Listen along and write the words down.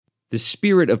The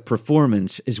spirit of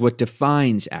performance is what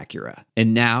defines Acura.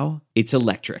 And now, it's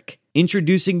electric.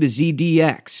 Introducing the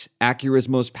ZDX, Acura's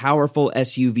most powerful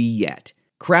SUV yet.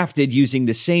 Crafted using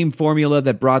the same formula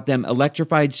that brought them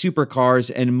electrified supercars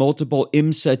and multiple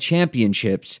IMSA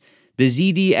championships, the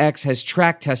ZDX has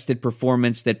track-tested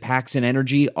performance that packs an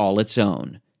energy all its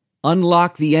own.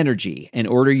 Unlock the energy and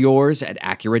order yours at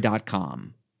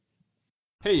Acura.com.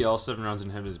 Hey y'all, 7 Rounds in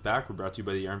Heaven is back. We're brought to you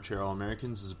by the Armchair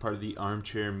All-Americans as a part of the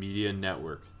Armchair Media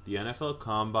Network. The NFL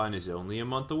Combine is only a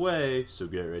month away, so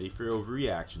get ready for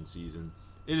overreaction season.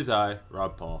 It is I,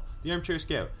 Rob Paul, the Armchair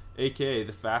Scout, aka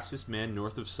the fastest man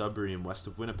north of Sudbury and west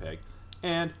of Winnipeg.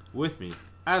 And with me,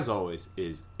 as always,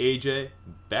 is AJ,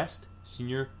 best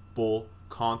Senior Bowl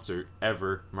concert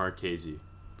ever, Marchese.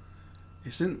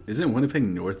 Isn't Winnipeg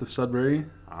north of Sudbury?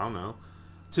 I don't know.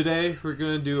 Today, we're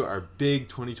going to do our big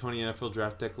 2020 NFL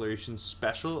Draft Declaration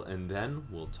special, and then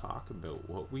we'll talk about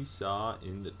what we saw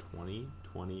in the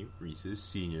 2020 Reese's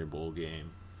Senior Bowl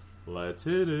game. Let's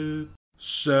hit it.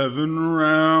 7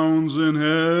 rounds in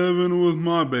heaven with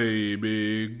my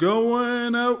baby,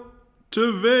 going out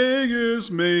to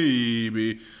Vegas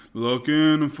maybe,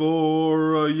 looking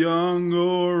for a young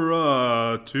or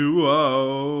a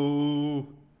 2-0.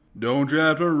 Don't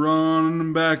draft a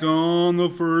running back on the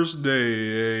first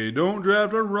day. Don't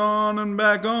draft a running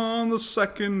back on the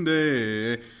second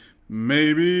day.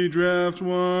 Maybe draft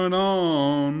one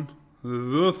on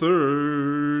the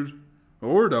third.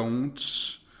 Or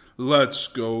don't. Let's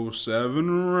go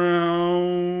 7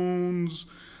 rounds.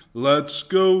 Let's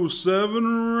go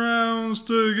 7 rounds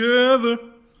together.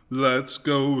 Let's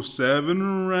go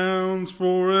 7 rounds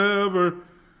forever.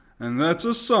 And that's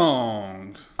a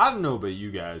song. I don't know about you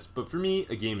guys, but for me,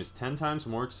 a game is 10 times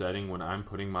more exciting when I'm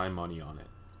putting my money on it.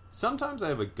 Sometimes I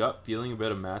have a gut feeling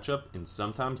about a matchup, and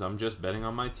sometimes I'm just betting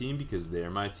on my team because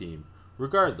they're my team.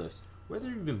 Regardless, whether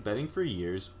you've been betting for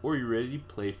years or you're ready to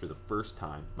play for the first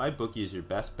time, MyBookie is your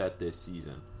best bet this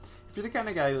season. If you're the kind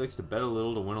of guy who likes to bet a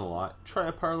little to win a lot, try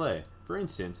a parlay. For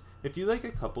instance, if you like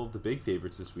a couple of the big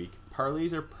favorites this week,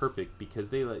 parlays are perfect because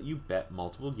they let you bet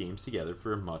multiple games together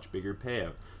for a much bigger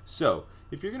payout. So,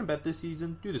 if you're going to bet this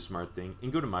season, do the smart thing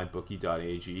and go to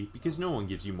mybookie.ag because no one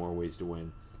gives you more ways to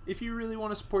win. If you really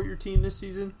want to support your team this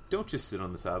season, don't just sit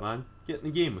on the sideline. Get in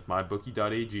the game with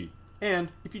mybookie.ag.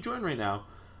 And if you join right now,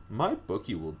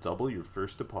 MyBookie will double your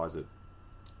first deposit.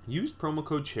 Use promo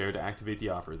code CHAIR to activate the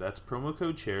offer. That's promo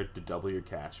code CHAIR to double your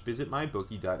cash. Visit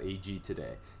mybookie.ag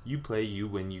today. You play, you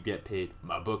win, you get paid.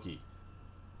 MyBookie.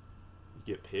 You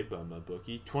get paid by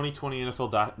MyBookie. 2020 NFL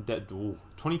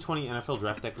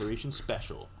Draft Declaration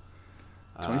Special.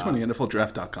 2020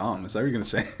 NFLDraft.com. Is that what you're going to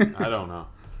say? I don't know.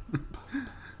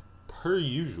 Per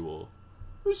usual,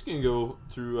 we're just going to go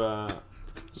through,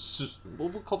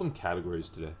 we'll call them categories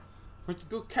today. We're going to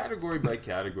go category by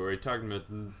category, talking about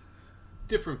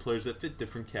different players that fit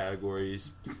different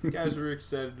categories, guys we're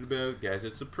excited about, guys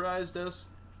that surprised us,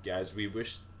 guys we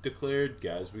wish declared,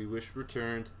 guys we wish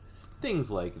returned, things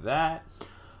like that.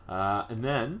 And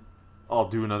then I'll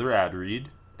do another ad read,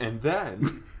 and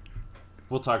then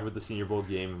we'll talk about the Senior Bowl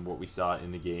game and what we saw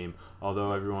in the game.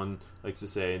 Although everyone likes to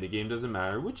say the game doesn't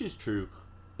matter, which is true,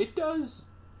 it does.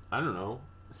 I don't know.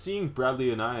 Seeing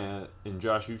Bradley Anaya and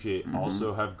Josh Uche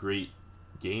also have great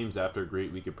games after a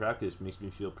great week of practice makes me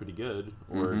feel pretty good.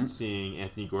 Or seeing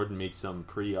Anthony Gordon make some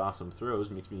pretty awesome throws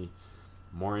makes me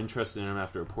more interested in him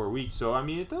after a poor week. So, I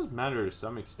mean, it does matter to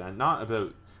some extent. Not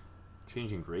about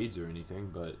changing grades or anything,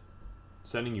 but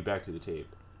sending you back to the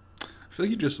tape. I feel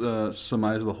like you just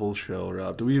surmised the whole show,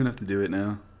 Rob. Do we even have to do it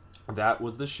now? That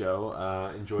was the show.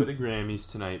 Enjoy the Grammys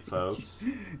tonight, folks.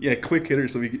 Yeah, quick hitter.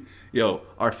 So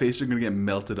our faces are going to get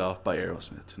melted off by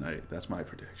Aerosmith tonight. That's my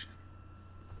prediction.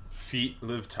 Feet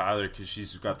Liv Tyler because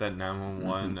she's got that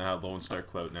 911 Lone Star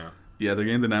clout now. Yeah, they're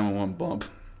getting the 911 bump.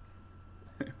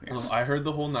 I heard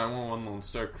the whole 911 Lone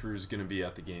Star crew is going to be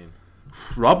at the game.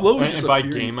 Rob Lowe and by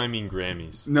game, I mean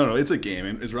Grammys. No, it's a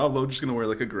game. Is Rob Lowe just going to wear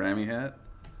like a Grammy hat?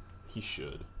 He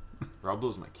should. Rob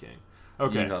Lowe's my king.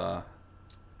 Okay. Yeah.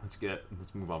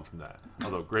 Let's move on from that.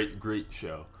 Although, great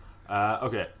show.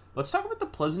 Okay, let's talk about the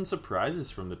pleasant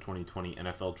surprises from the 2020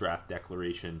 NFL Draft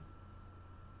Declaration.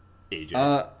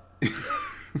 AJ.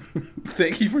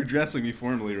 Thank you for addressing me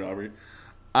formally, Robert.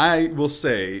 I will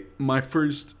say my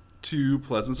first 2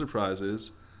 pleasant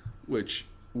surprises, which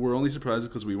were only surprises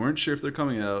because we weren't sure if they're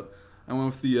coming out. I went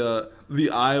with the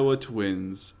Iowa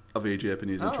Twins of AJ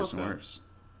Epinesa and Tristan Wirfs.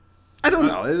 I don't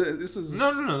know. This is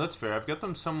no. That's fair. I've got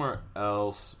them somewhere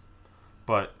else,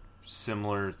 but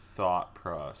similar thought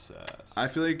process. I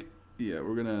feel like Yeah,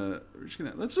 we're just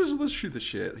gonna let's shoot the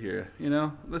shit here.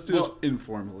 Let's do this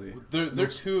informally. They're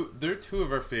two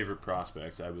of our favorite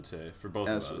prospects, I would say, for both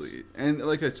of us. Absolutely. And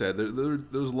like I said, there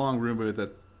was long rumor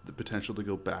that the potential to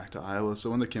go back to Iowa. So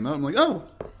when they came out, I'm like, oh,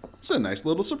 it's a nice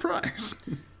little surprise.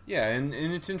 Yeah, and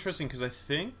it's interesting because I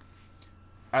think,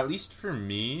 at least for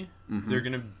me, they're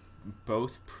gonna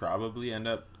both probably end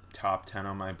up top 10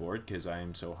 on my board because I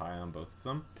am so high on both of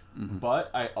them. But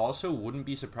I also wouldn't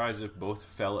be surprised if both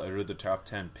fell out of the top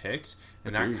 10 picks.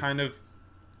 And Agreed. that kind of,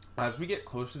 as we get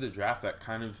closer to the draft, that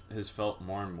kind of has felt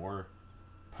more and more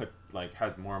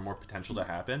has more and more potential to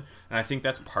happen. And I think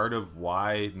that's part of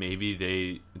why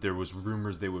maybe there was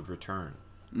rumors they would return.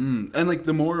 And like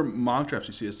the more mock drafts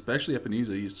you see, especially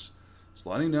Epenesa, he's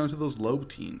sliding down to those low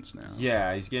teens now.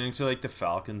 Yeah, he's getting to like the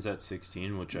Falcons at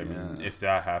 16, which I mean, if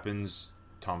that happens,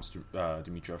 Thomas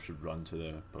Dimitrov should run to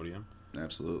the podium.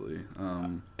 Absolutely.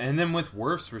 And then with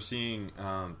Wirfs, we're seeing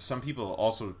some people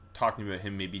also talking about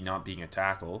him maybe not being a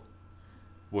tackle,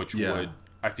 which would,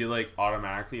 I feel like,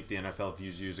 automatically, if the NFL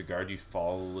views you as a guard, you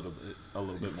fall a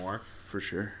little bit more. For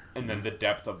sure. And then the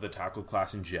depth of the tackle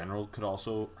class in general could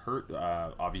also hurt.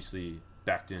 Obviously,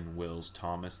 Becton, Wills,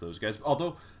 Thomas, those guys.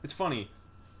 Although, it's funny,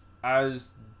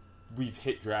 as we've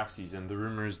hit draft season, the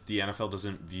rumors the NFL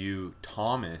doesn't view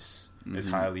Thomas as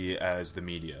highly as the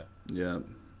media. Yeah.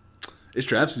 It's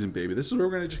draft season, baby. This is what we're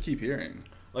going to just keep hearing.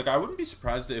 Like, I wouldn't be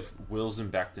surprised if Wills and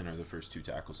Becton are the first two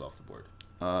tackles off the board.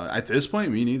 At this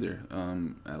point, me neither,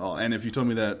 at all. And if you told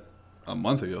me that a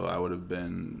month ago, I would have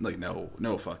been like,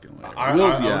 no fucking way. I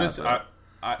was going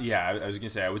to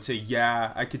say, I would say,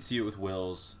 yeah, I could see it with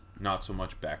Wills, not so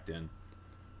much Becton.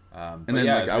 And then,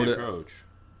 like, I would approach.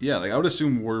 Yeah, like I would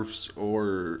assume Wirfs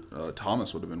or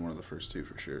Thomas would have been one of the first two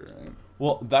for sure. Right?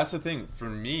 Well, that's the thing. For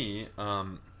me,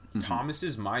 Thomas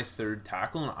is my third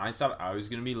tackle, and I thought I was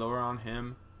going to be lower on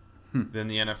him than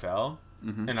the NFL.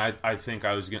 And I think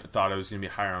thought I was going to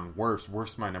be higher on Wirfs.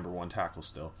 Wirfs my number one tackle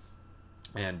still.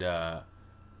 And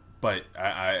but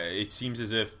it seems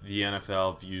as if the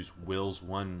NFL views Wills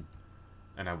one,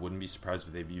 and I wouldn't be surprised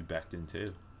if they view Becton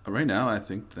too. Right now, I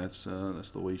think that's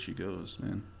the way she goes,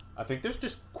 man. I think there's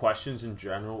just questions in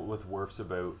general with Wirfs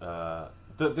about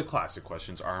the classic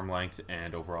questions, arm length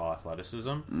and overall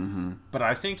athleticism. But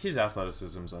I think his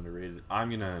athleticism is underrated. I'm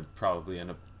going to probably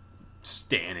end up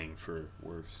standing for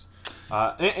Wirfs.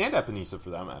 And Epenesa, for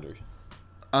that matter.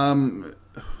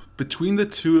 Between the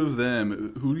two of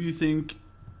them, who do you think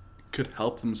could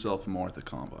help themselves more at the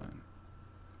combine?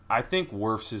 I think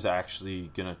Wirfs is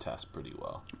actually going to test pretty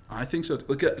well. I think so.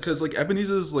 Because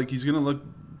Epenesa's, he's going to look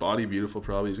body beautiful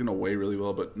probably. He's going to weigh really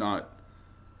well, but not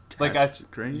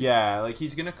great. Yeah,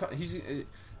 he's going to...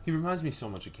 He reminds me so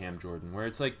much of Cam Jordan, where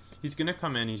it's like he's going to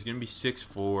come in, he's going to be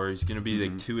 6'4", he's going to be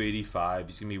 285,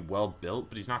 he's going to be well built,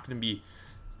 but he's not going to be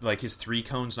his three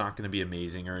cone's not going to be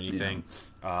amazing or anything.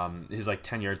 Yeah. His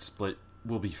 10-yard split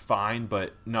will be fine,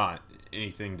 but not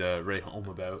anything to write home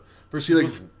about.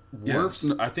 Versus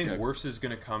Wirfs, I think Wirfs is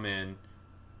going to come in,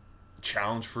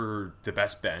 challenge for the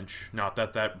best bench. Not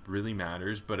that really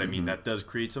matters, but I mean that does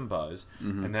create some buzz.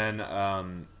 And then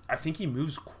I think he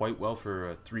moves quite well for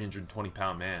a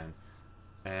 320-pound man.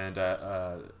 And,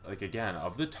 again,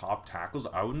 of the top tackles,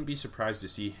 I wouldn't be surprised to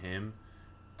see him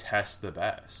test the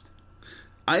best.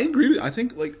 I agree. I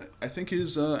think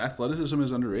his athleticism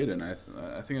is underrated, and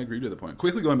I think I agree to the point.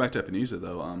 Quickly going back to Epenesa,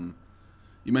 though,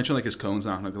 you mentioned his cone's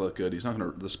not going to look good.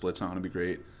 The split's not going to be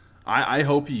great. I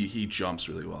hope he jumps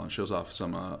really well and shows off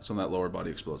some of that lower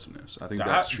body explosiveness. I think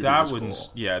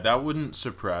that wouldn't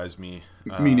surprise me.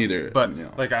 Me neither. But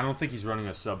I don't think he's running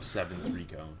a sub 7.3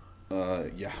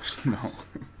 cone. Yeah, no.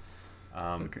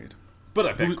 Agreed. But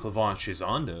I bet Clavon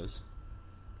Chazon does.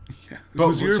 Yeah. But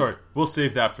we'll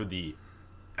save that for the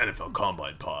NFL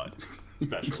Combine Pod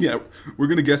special. Yeah, we're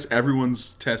gonna guess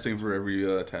everyone's testing for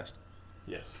every test.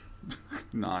 Yes.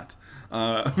 Not.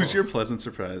 Who's your pleasant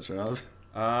surprise, Rob?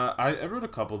 I wrote a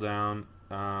couple down.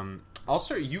 I'll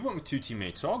start. You went with two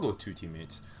teammates, so I'll go with two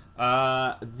teammates.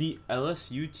 The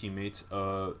LSU teammates,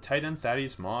 tight end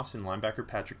Thaddeus Moss and linebacker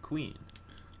Patrick Queen.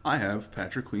 I have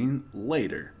Patrick Queen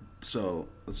later, so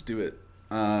let's do it.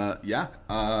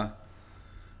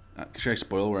 Should I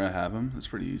spoil where I have him? It's a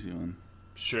pretty easy one.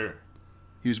 Sure.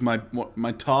 He was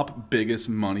my top biggest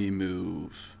money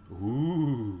move.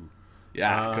 Ooh.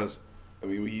 Yeah, because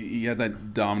he had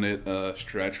that dominant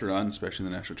stretch run, especially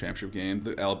in the national championship game.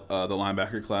 The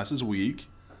linebacker class is weak.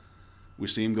 We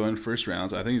see him going first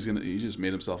rounds. I think he just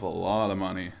made himself a lot of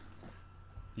money.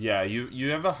 Yeah,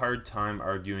 you have a hard time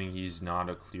arguing he's not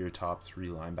a clear top 3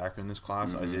 linebacker in this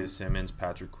class. Isaiah Simmons,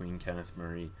 Patrick Queen, Kenneth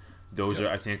Murray. Those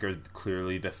are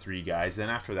clearly the 3 guys. Then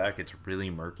after that, it gets really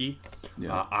murky.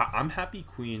 Yeah. I'm happy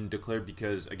Queen declared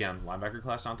because, again, linebacker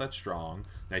class not that strong.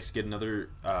 Nice to get another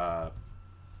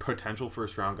potential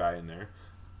first-round guy in there.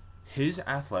 His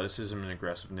athleticism and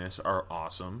aggressiveness are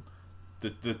awesome.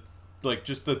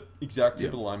 Just the exact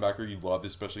type of linebacker you love,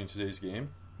 especially in today's game.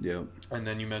 Yeah. And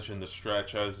then you mentioned the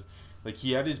stretch as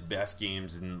he had his best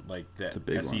games in the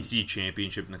SEC ones.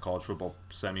 Championship and the college football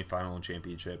semifinal and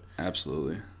championship.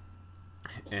 Absolutely.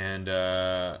 And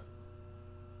I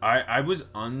was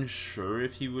unsure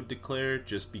if he would declare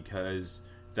just because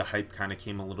the hype kind of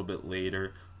came a little bit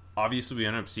later. Obviously, we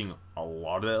ended up seeing a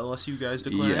lot of the LSU guys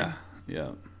declare.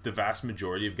 Yeah. The vast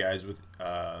majority of guys with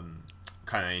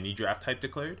kind of any draft type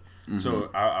declared. Mm-hmm.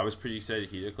 So I was pretty excited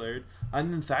he declared.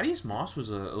 And then Thaddeus Moss was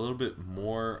a little bit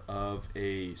more of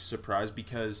a surprise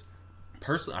because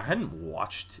personally I hadn't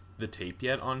watched the tape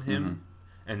yet on him,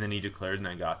 and then he declared and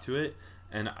I got to it.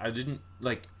 And I didn't,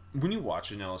 when you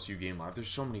watch an LSU game live, there's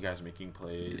so many guys making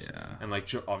plays. Yeah. And,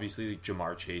 obviously,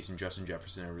 Jamar Chase and Justin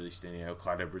Jefferson are really standing out.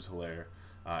 Clyde Edwards-Helaire,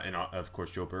 and, of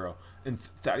course, Joe Burrow. And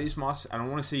Thaddeus Moss, I don't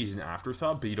want to say he's an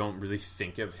afterthought, but you don't really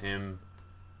think of him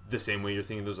the same way you're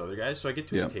thinking of those other guys. So I get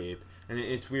to his tape, and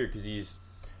it's weird because he's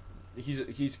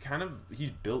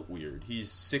built weird.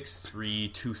 He's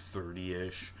 6'3",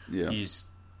 230-ish. Yeah. He's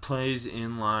plays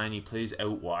in line. He plays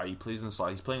out wide. He plays in the slot.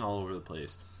 He's playing all over the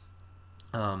place.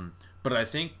 But I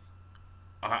think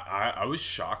I was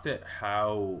shocked at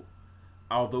how,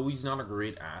 although he's not a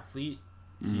great athlete,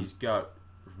 he's got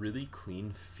really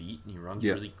clean feet and he runs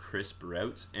really crisp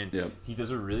routes, and he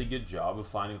does a really good job of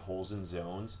finding holes in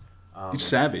zones. He's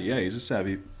savvy, he's a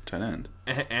savvy tight end.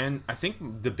 And I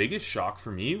think the biggest shock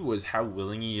for me was how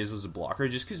willing he is as a blocker,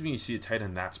 just because when you see a tight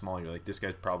end that small, you're like, this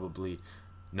guy's probably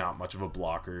not much of a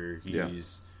blocker.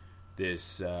 He's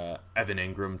this Evan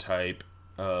Ingram type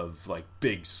of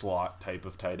big slot type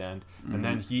of tight end, and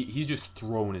then he's just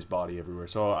throwing his body everywhere.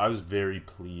 So I was very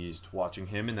pleased watching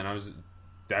him, and then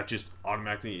that just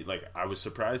automatically, I was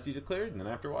surprised he declared, and then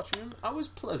after watching him, I was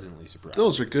pleasantly surprised.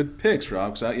 Those are good picks,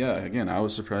 Rob. Again, I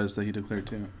was surprised that he declared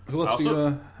too. Who else do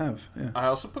you have? Yeah. I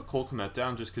also put Cole Kmet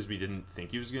down just because we didn't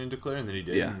think he was going to declare, and then he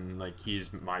did. Yeah. And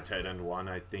he's my tight end 1.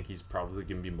 I think he's probably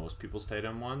going to be most people's tight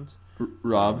end 1s.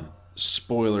 Rob,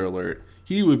 spoiler alert.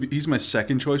 He's my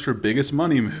second choice for biggest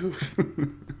money move.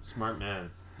 Smart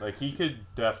man. He could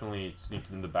definitely sneak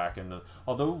in the back end.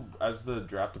 Although, as the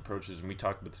draft approaches, and we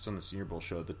talked about this on the Senior Bowl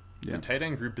show, the tight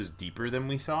end group is deeper than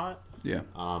we thought. Yeah.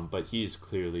 But he's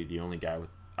clearly the only guy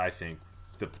with, I think,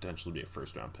 the potential to be a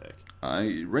first-round pick.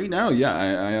 Right now,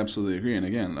 I absolutely agree. And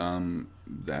again,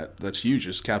 that's huge,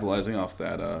 just capitalizing off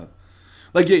that.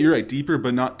 You're right, deeper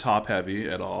but not top-heavy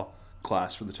at all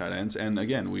class for the tight ends. And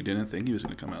again, we didn't think he was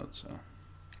going to come out, so...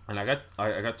 And I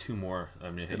got 2 more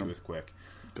I'm going to hit you with quick.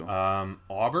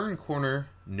 Auburn corner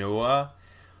Noah,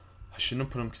 I shouldn't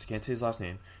have put him because I can't say his last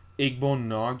name,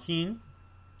 Igbinoghene.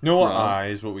 Noah I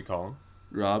is what we call him.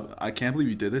 Rob, I can't believe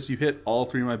you did this. You hit all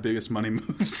 3 of my biggest money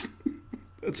moves.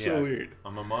 That's so weird.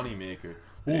 I'm a money maker.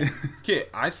 Well, okay,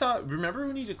 remember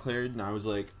when he declared and I was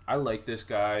like, I like this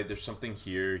guy, there's something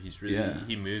here,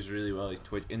 he moves really well, he's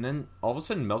twitch, and then all of a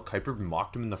sudden Mel Kiper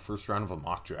mocked him in the first round of a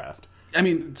mock draft. I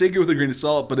mean, take it with a grain of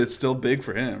salt, but it's still big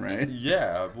for him, right?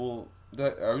 Yeah, well,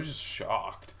 I was just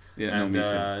shocked. Yeah, and me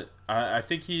too. I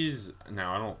think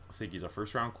I don't think he's a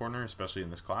first round corner, especially in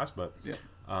this class, but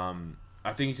I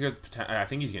think he's going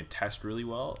to test really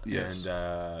well. Yes.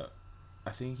 And I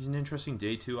think he's an interesting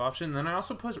day 2 option. And then I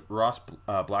also put Ross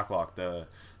Blacklock, the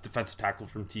defensive tackle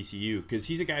from TCU, because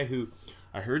he's a guy who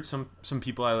I heard some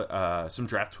people, some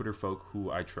draft Twitter folk who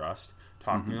I trust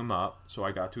talking him up, so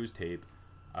I got to his tape.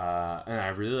 And I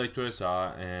really liked what I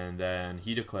saw, and then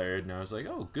he declared, and I was like,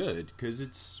 oh, good, because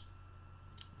it's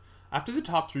after the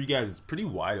top 3 guys, it's pretty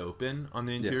wide open on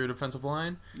the interior defensive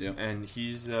line, and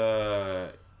he's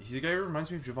a guy who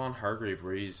reminds me of Javon Hargrave,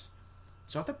 where he's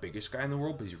not the biggest guy in the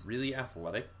world, but he's really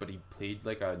athletic, but he played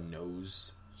a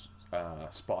nose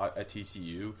spot at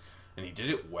TCU, and he did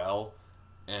it well,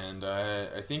 and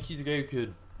I think he's a guy who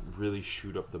could really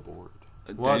shoot up the board.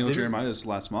 Daniel Jeremiah's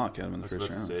last mock had him in the first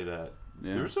round. I was about to say that.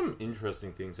 Yeah. There were some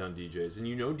interesting things on DJ's, and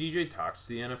DJ talks to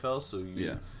the NFL, so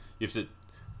you have to,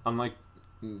 unlike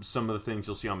some of the things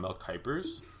you'll see on Mel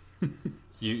Kiper's,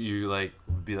 you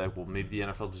would be like, well, maybe the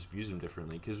NFL just views him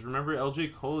differently. Because remember,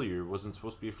 LJ Collier wasn't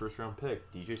supposed to be a first round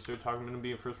pick. DJ started talking about him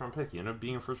being a first round pick. He ended up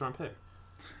being a first round pick.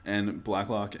 And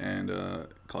Blacklock and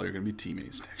Collier are going to be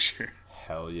teammates next year.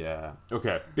 Hell yeah.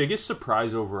 Okay, biggest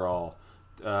surprise overall.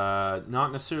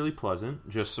 Not necessarily pleasant,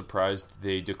 just surprised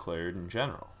they declared in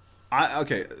general. I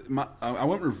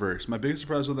went reverse. My biggest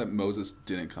surprise was that Moses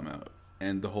didn't come out,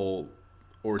 and the whole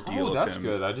ordeal. Oh, that's of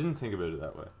him. good. I didn't think about it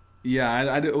that way. Yeah,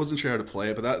 I wasn't sure how to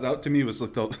play it, but that to me was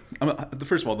like the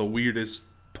first of all, the weirdest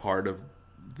part of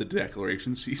the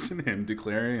declaration season, him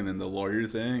declaring, and then the lawyer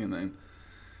thing, and then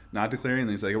not declaring, and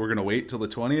then he's like, we're going to wait till the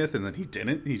 20th, and then he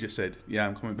didn't. He just said, yeah,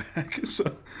 I'm coming back. So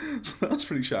that was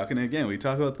pretty shocking. And again, we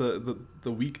talk about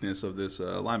the weakness of this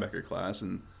linebacker class,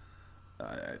 and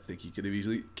I think he could have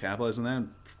easily capitalized on that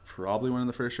and probably won in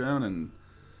the first round, and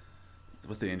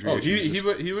with the injury. Oh, he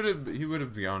would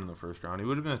have gone in the first round. He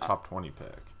would have been a top 20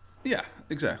 pick. Yeah,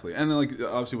 exactly. And like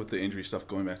obviously with the injury stuff,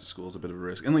 going back to school is a bit of a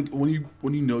risk. And like when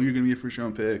you know you're going to be a first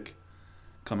round pick,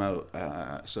 come out.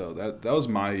 So that was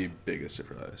my biggest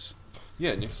surprise.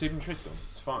 Yeah, Nick Saban tricked him.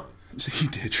 It's fine. So he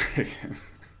did trick him.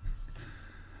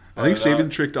 I think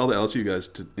Saban tricked all the LSU guys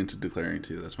into declaring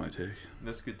too. That's my take.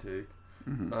 That's a good take.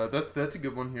 Mm-hmm. That's a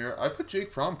good one here. I put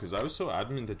Jake Fromm because I was so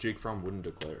adamant that Jake Fromm wouldn't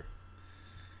declare.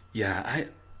 Yeah,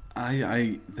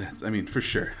 I mean for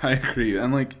sure I agree.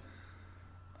 And like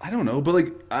I don't know, but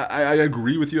like I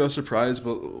agree with you. I was surprised,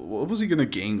 but what was he going to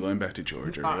gain going back to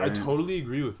Georgia? Right? I totally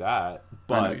agree with that.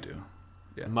 But I know you do.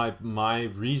 Yeah. My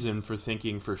reason for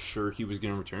thinking for sure he was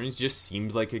going to return is just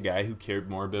seemed like a guy who cared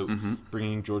more about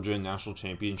bringing Georgia a national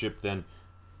championship than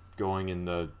going in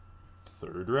the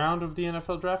third round of the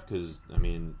NFL draft. Because I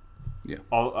mean, yeah.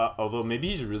 Although maybe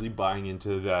he's really buying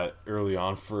into that early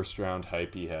on first round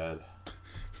hype he had.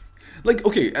 Like,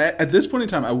 okay, at this point in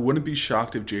time, I wouldn't be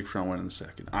shocked if Jake Fromm went in the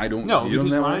second. I don't know. No,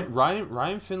 because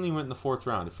Ryan Finley went in the fourth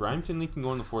round. If Ryan Finley can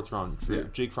go in the fourth round,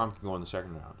 Jake Fromm can go in the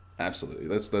second round. Absolutely.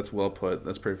 That's well put.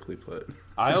 That's perfectly put.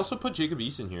 I also put Jacob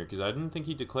Eason here because I didn't think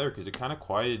he declared because it kind of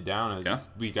quieted down as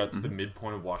we got to the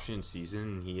midpoint of Washington's season.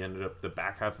 And he ended up, the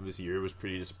back half of his year was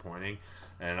pretty disappointing.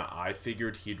 And I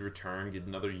figured he'd return, get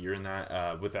another year in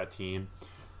that with that team.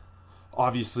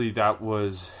 Obviously, that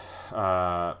was...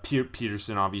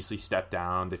 Peterson obviously stepped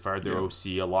down. They fired their OC.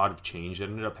 A lot of change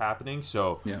ended up happening.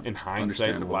 So in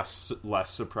hindsight, less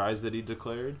surprised that he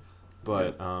declared.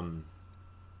 But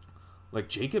like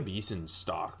Jacob Eason's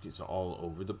stock is all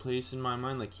over the place in my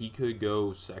mind. Like he could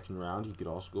go second round. He could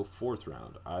also go fourth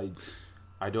round.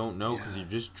 I don't know because you're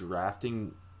just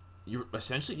drafting. You're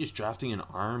essentially just drafting an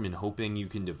arm and hoping you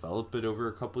can develop it over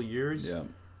a couple years.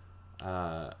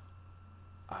 Yeah.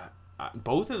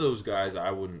 Both of those guys, I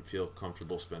wouldn't feel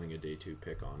comfortable spending a day 2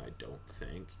 pick on. I don't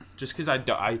think, just because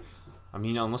I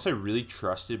mean, unless I really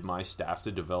trusted my staff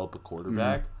to develop a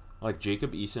quarterback, like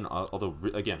Jacob Eason, although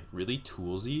again really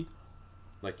toolsy.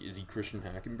 Like, is he Christian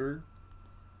Hackenberg?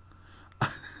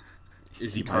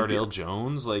 Is he Cardale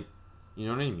Jones? Like, you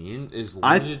know what I mean? Is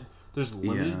limited. There's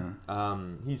limited. Yeah.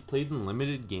 He's played in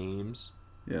limited games.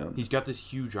 Yeah, he's got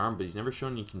this huge arm, but he's never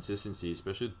shown any consistency,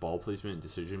 especially with ball placement and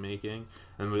decision making.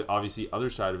 And with obviously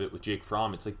other side of it with Jake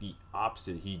Fromm, it's like the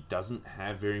opposite. He doesn't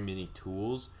have very many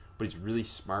tools, but he's really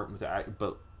smart with that.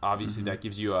 But obviously that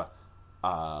gives you a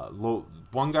low.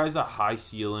 One guy's a high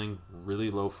ceiling, really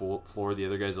low floor. The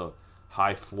other guy's a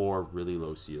high floor, really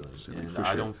low ceiling.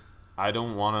 And I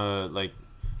don't want to like.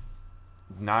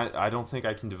 I don't think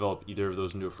I can develop either of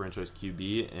those into a franchise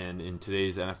QB. And in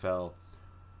today's NFL.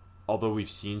 Although we've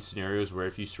seen scenarios where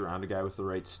if you surround a guy with the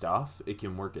right stuff, it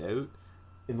can work out.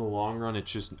 In the long run, it's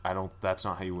just that's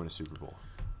not how you win a Super Bowl.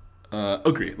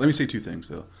 Agree. Let me say 2 things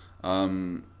though.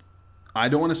 I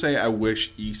don't want to say I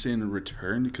wish Eason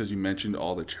returned because you mentioned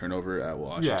all the turnover at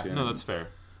Washington. Yeah, no, that's fair.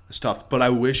 It's tough, but I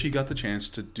wish he got the chance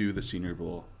to do the Senior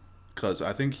Bowl because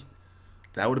I think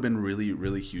that would have been really,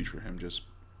 really huge for him. Just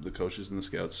the coaches and the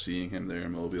scouts seeing him there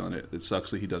in Mobile, and it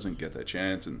sucks that he doesn't get that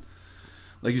chance. And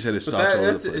like you said, his stock's all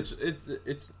over the place.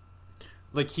 It's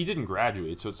like he didn't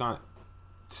graduate, so it's not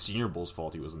Senior Bowl's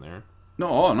fault he wasn't there.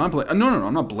 No, I'm not I'm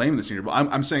not blaming the Senior Bowl.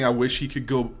 I'm saying I wish he could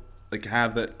go like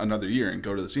have that another year and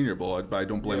go to the Senior Bowl, but I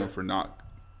don't blame him for not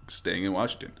staying in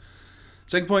Washington.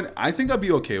 Second point, I think I'd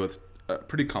be okay with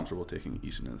pretty comfortable taking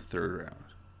Eason in the third round.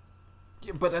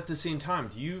 Yeah, but at the same time,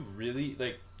 do you really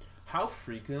like how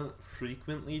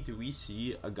frequently do we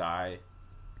see a guy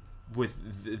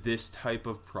with this type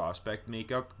of prospect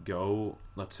makeup go,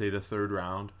 let's say, the third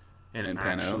round and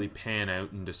actually pan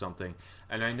out into something?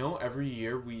 And I know every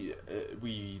year we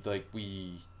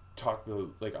talk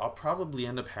about, like, I'll probably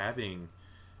end up having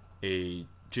a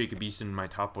Jacob Eason in my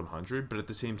top 100, but at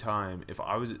the same time, if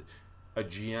I was a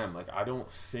GM, like, I don't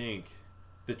think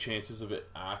the chances of it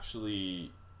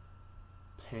actually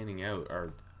panning out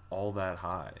are all that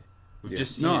high. We've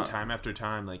just seen it time after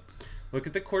time. Like, look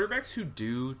at the quarterbacks who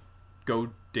do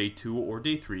go day 2 or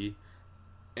day 3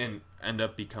 and end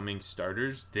up becoming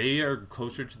starters, they are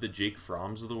closer to the Jake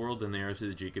Fromms of the world than they are to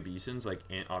the Jacob Easons. Like,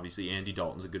 obviously, Andy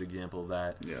Dalton's a good example of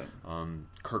that. Yeah.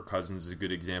 Kirk Cousins is a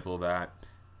good example of that.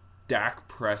 Dak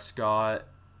Prescott,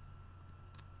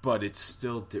 but it's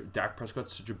still Dak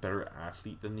Prescott's such a better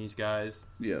athlete than these guys.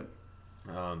 Yeah.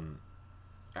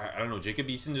 I don't know. Jacob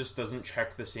Eason just doesn't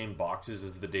check the same boxes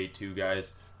as the day 2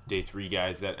 guys, day 3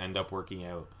 guys that end up working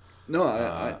out. No,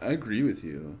 I agree with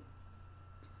you.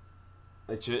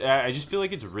 I just feel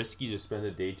like it's risky to spend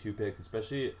a day 2 pick,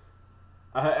 especially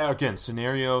again,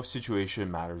 scenario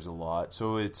situation matters a lot.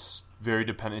 So it's very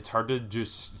dependent. It's hard to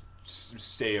just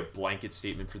say a blanket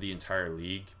statement for the entire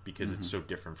league because it's so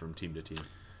different from team to team.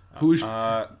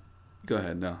 Go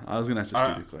ahead. No, I was gonna ask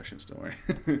stupid questions. Don't worry.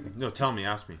 No, tell me.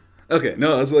 Ask me. Okay,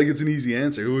 no, it's like it's an easy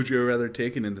answer. Who would you rather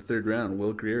taken in the 3rd round,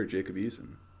 Will Grier or Jacob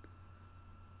Eason?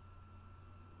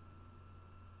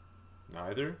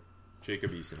 Neither.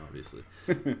 Jacob Eason, obviously.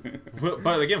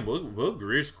 But again, Will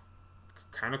Greer's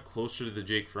kind of closer to the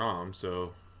Jake Fromm,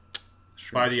 so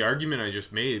by the argument I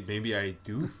just made, maybe I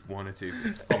do want it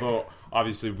to. Although,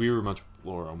 obviously, we were much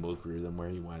lower on Will Grier than where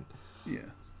he went. Yeah.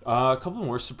 A couple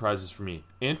more surprises for me.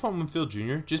 Antoine Winfield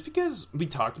Jr., just because we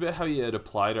talked about how he had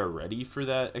applied already for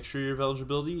that extra year of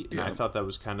eligibility, and I thought that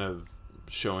was kind of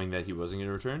showing that he wasn't going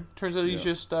to return. Turns out he's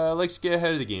just likes to get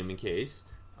ahead of the game in case.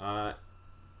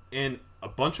 And a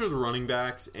bunch of the running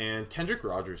backs, and Kendrick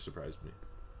Rogers surprised me.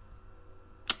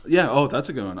 Yeah, that's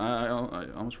a good one. I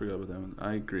almost forgot about that one.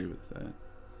 I agree with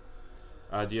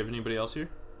that. Do you have anybody else here?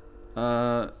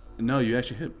 No, you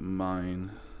actually hit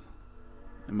mine.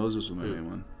 And Moses was my main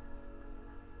one.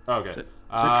 Okay. Is it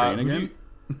train again?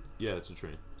 Yeah, it's a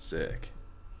train. Sick.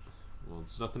 Well,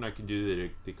 it's nothing I can do.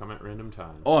 They come at random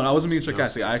times. Oh, and I wasn't being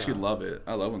sarcastic. I actually love it.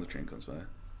 I love when the train comes by.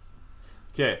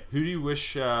 Okay, who do you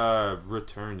wish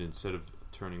returned instead of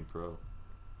turning pro?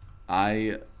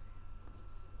 I'll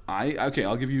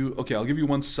give you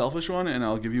one selfish one, and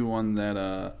I'll give you one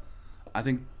that I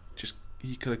think just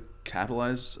he could have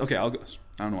capitalized. Okay, I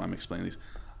don't know why I'm explaining these.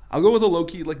 I'll go with a low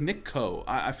key like Nick Coe.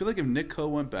 I feel like if Nick Coe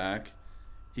went back,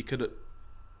 he could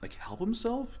help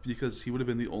himself because he would have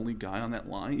been the only guy on that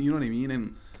line. You know what I mean?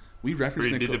 And we referenced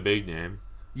Nick Coe. He did the big name.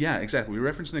 Yeah, exactly. We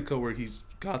referenced Nick Coe where he's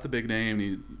got the big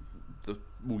name. The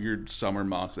weird summer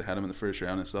mocks that had him in the first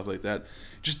round and stuff like that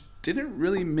just didn't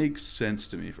really make sense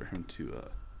to me for him to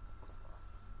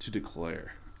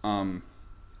declare. And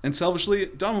selfishly,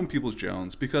 Donovan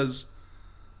Peoples-Jones, because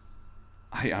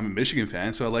I'm a Michigan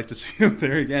fan, so I'd like to see him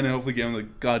there again and hopefully get him the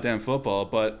goddamn football.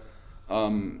 But a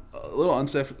little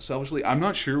unselfishly, I'm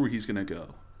not sure where he's going to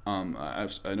go.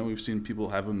 I know we've seen people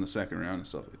have him in the 2nd round and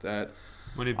stuff like that.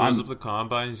 When he blows up the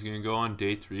combine, he's going to go on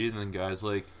day 3, and then guys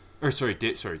like...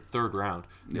 3rd round.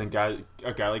 And then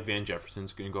a guy like Van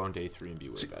Jefferson's going to go on day 3 and be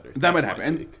way better. That might happen.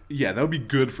 And that would be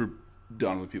good for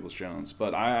Donovan Peoples-Jones.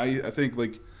 But I think,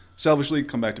 selfishly,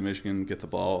 come back to Michigan, get the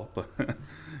ball. But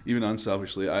even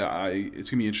unselfishly, it's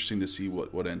going to be interesting to see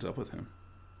what ends up with him.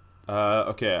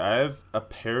 Okay, I have a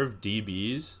pair of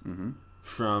DBs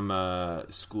from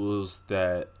schools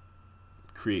that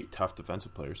create tough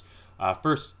defensive players.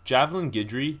 First, Javelin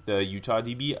Guidry, the Utah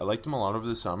DB. I liked him a lot over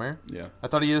the summer. Yeah. I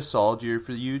thought he had a solid year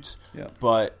for the Utes. Yeah.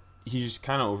 But he's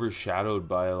kind of overshadowed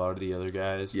by a lot of the other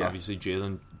guys. Yeah. Obviously,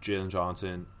 Jalen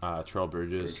Johnson, Terrell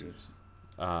Burgess.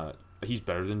 He's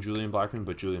better than Julian Blackman,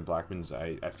 but Julian Blackman's,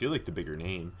 I feel like, the bigger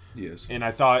name. Yes. And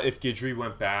I thought if Guidry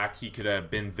went back, he could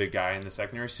have been the guy in the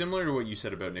secondary, similar to what you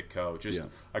said about Nick Coe. Just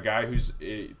a guy who's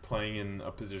playing in a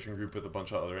position group with a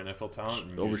bunch of other NFL talent.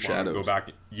 And overshadowed.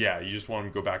 You just want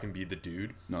him to go back and be the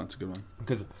dude. No, it's a good one.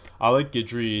 Because I like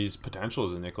Guidry's potential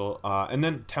as a nickel. And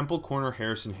then Temple corner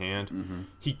Harrison Hand.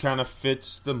 He kind of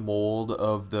fits the mold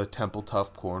of the Temple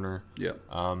tough corner. Yeah.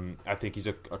 I think he's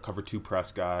a cover 2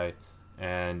 press guy.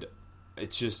 And...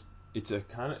 it's a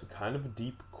kind of a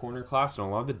deep corner class, and a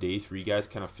lot of the day 3 guys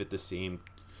kind of fit the same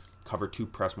cover 2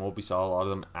 press mold. We saw a lot of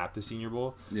them at the Senior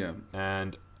Bowl. Yeah.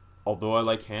 And although I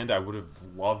like Hand, I would have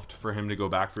loved for him to go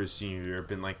back for his senior year,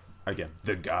 been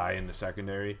the guy in the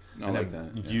secondary. I like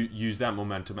that. Yeah. Use that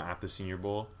momentum at the Senior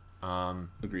Bowl.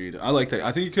 Agreed. I like that.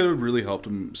 I think he could have really helped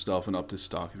himself and upped his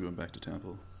stock if he went back to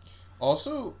Temple.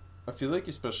 Also, I feel like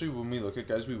especially when we look at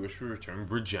guys we wish would return,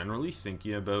 we're generally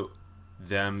thinking about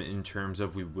them in terms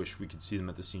of we wish we could see them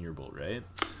at the Senior Bowl, right?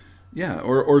 Yeah,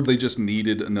 or they just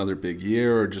needed another big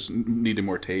year or just needed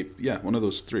more tape. Yeah, one of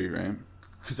those 3, right?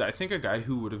 Because I think a guy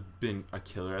who would have been a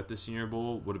killer at the Senior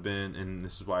Bowl would have been, and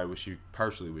this is why I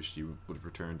partially wished he would have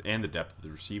returned, and the depth of the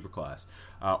receiver class,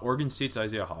 Oregon State's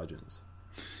Isaiah Hodgins.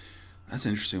 That's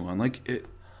an interesting one.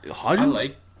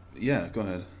 Hodgins... Yeah, go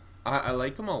ahead. I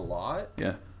like him a lot.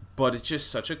 Yeah. but it's just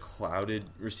such a clouded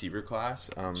receiver class.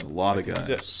 There's a lot of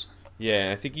guys.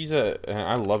 I think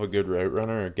I love a good route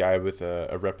runner, a guy with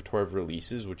a repertoire of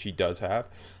releases, which he does have.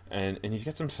 And he's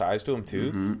got some size to him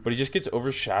too, but he just gets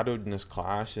overshadowed in this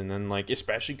class. And then, like,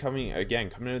 especially coming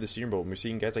into the Senior Bowl, we're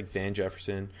seeing guys like Van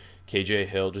Jefferson, KJ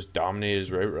Hill just dominate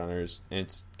as route runners, and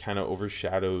it's kind of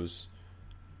overshadows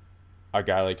a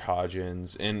guy like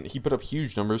Hodgins. And he put up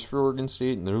huge numbers for Oregon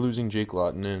State, and they're losing Jake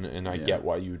Luton, and I get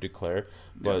why you would declare,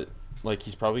 but like,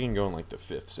 he's probably gonna go in like the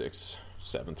 5th, 6th,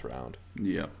 7th round.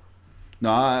 Yeah.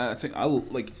 No, I think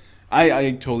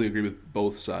I totally agree with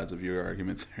both sides of your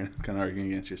argument there. Kind of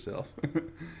arguing against yourself.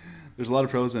 There's a lot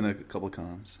of pros and a couple of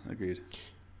cons. Agreed.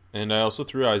 And I also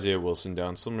threw Isaiah Wilson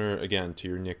down, similar again to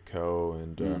your Nick Coe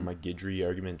and my Guidry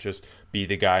argument. Just be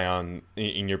the guy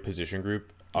in your position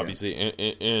group. Obviously,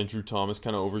 Andrew Thomas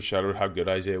kind of overshadowed how good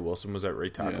Isaiah Wilson was at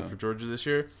right tackle for Georgia this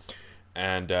year.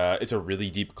 And it's a really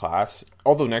deep class.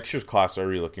 Although next year's class is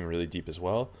already looking really deep as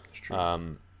well. It's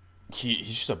true. He's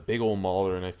just a big old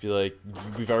mauler, and I feel like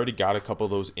we've already got a couple of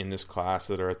those in this class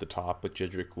that are at the top with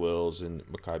Jedrick Wills and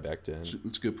Mekhi Becton.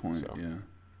 That's a good point, yeah.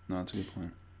 No, that's a good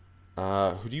point.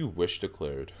 Who do you wish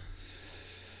declared?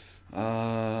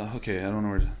 Okay, I don't know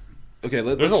where to... Okay,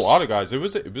 there's a lot of guys. It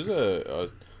was a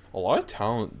lot of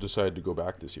talent decided to go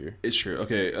back this year. It's true.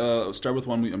 Okay, start with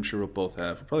one I'm sure we'll both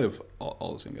have. We'll probably have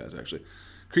all the same guys, actually.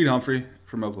 Creed Humphrey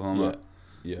from Oklahoma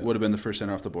would have been the first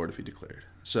center off the board if he declared.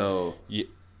 So... Yeah.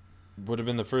 Would have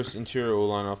been the first interior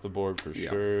O-line off the board for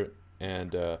sure.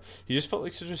 And he just felt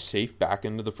like such a safe back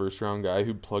end of the first round guy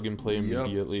who'd plug and play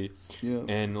immediately. Yep.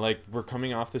 And like, we're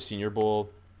coming off the Senior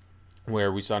Bowl where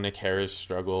we saw Nick Harris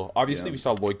struggle. Obviously, we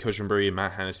saw Lloyd Cushenberry and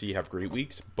Matt Hennessy have great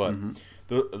weeks, but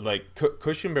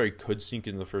Cushenberry could sneak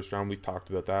in the first round. We've talked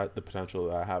about that, the potential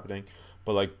of that happening.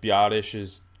 But like, Biotish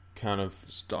is kind of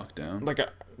stock down. Like,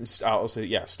 I'll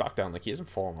say, stock down. Like, he hasn't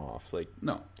fallen off. Like,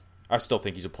 no, I still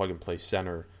think he's a plug and play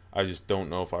center. I just don't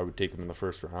know if I would take him in the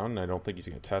first round, and I don't think he's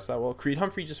going to test that well. Creed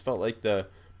Humphrey just felt like the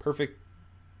perfect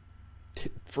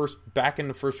back in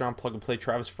the first round plug and play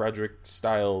Travis Frederick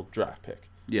style draft pick.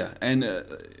 Yeah, and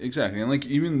exactly, and like,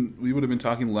 even we would have been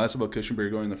talking less about Cushenberry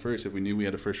going in the first if we knew we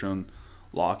had a first round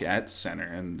lock at center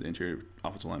and interior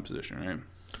offensive line position, right?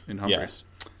 In Humphrey.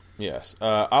 Yes.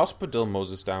 I also put Dylan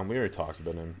Moses down. We already talked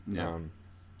about him. Yeah.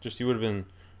 Just he would have been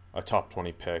a top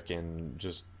 20 pick, and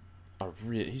just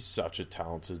he's such a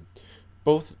talented,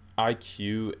 both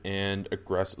IQ and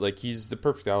aggressive. Like, he's the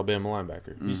perfect Alabama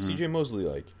linebacker. He's CJ Mosley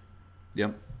like.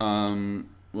 Yep.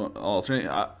 Well, alternate.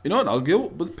 You know what? I'll go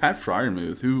with Pat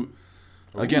Freiermuth, who,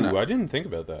 again, I didn't think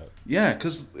about that. Yeah,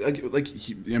 because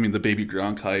the baby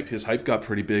Gronk hype. His hype got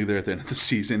pretty big there at the end of the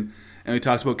season, and we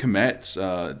talked about Komet's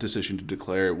decision to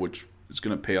declare, which is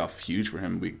going to pay off huge for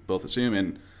him. We both assume,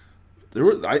 and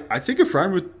I think if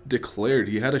Freiermuth declared,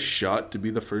 he had a shot to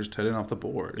be the first tight end off the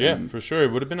board. Yeah, and for sure.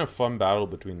 It would have been a fun battle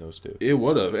between those two. It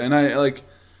would have, and I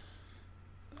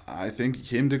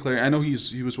think him declaring. I know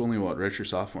he was only redshirt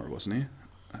sophomore, wasn't he?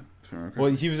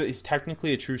 Well, he's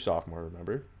technically a true sophomore.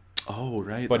 Remember? Oh,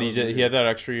 right. But he had that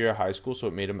extra year of high school, so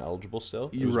it made him eligible still.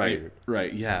 It was weird.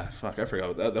 Right. Yeah. Fuck, I forgot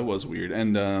about that. That was weird,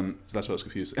 and that's why I was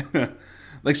confused.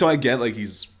 So I get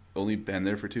he's only been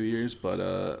there for 2 years,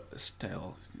 but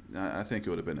still, I think it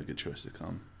would have been a good choice to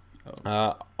come.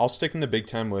 I'll stick in the Big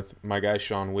Ten with my guy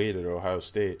Sean Wade at Ohio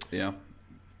State. Yeah.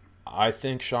 I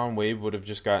think Sean Wade would have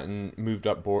just gotten moved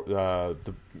up board.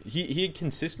 He had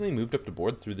consistently moved up the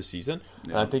board through the season. Yeah.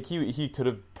 And I think he could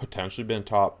have potentially been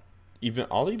top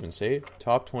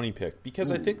 20 pick, because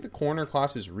I think the corner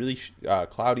class is really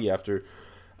cloudy after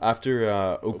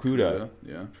Okudah.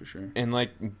 Yeah, for sure. And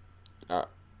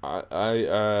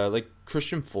I like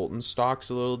Christian Fulton's stock's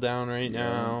a little down right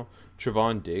now.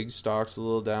 Trevon Diggs' stock's a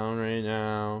little down right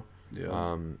now.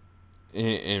 Yeah.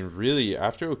 And really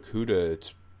after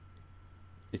Okudah,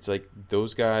 it's like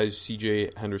those guys,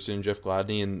 CJ Henderson, Jeff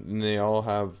Gladney, and they all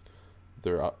have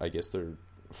their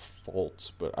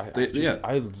faults, but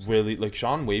I really like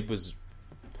Sean Wade was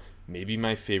maybe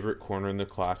my favorite corner in the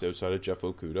class outside of Jeff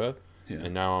Okudah. Yeah.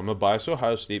 And now I'm a biased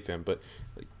Ohio State fan, but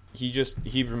he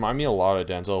reminded me a lot of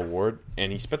Denzel Ward,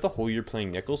 and he spent the whole year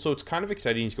playing nickel, so it's kind of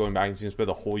exciting he's going back and he's going to spend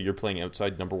the whole year playing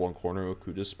outside number one corner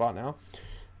Okudah's spot now.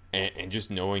 And just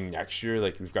knowing next year,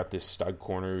 like, we've got this stud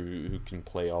corner who can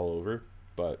play all over.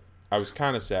 But I was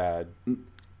kind of sad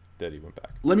that he went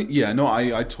back.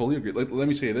 I totally agree. Let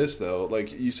me say this, though.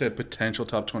 Like you said, potential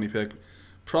top 20 pick,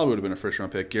 probably would have been a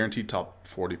first-round pick, guaranteed top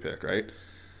 40 pick, right?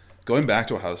 Going back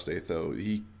to Ohio State, though,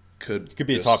 he could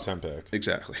be a top 10 pick.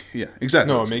 Exactly. Yeah,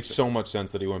 exactly. No, it makes so much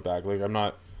sense that he went back. Like, I'm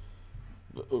not...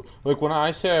 Like, when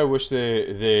I say I wish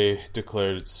they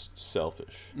declared, it's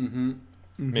selfish. Mm-hmm.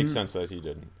 Makes sense that he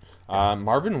didn't.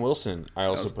 Marvin Wilson, I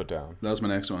also put down. That was my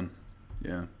next one.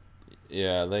 Yeah.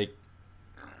 Yeah, like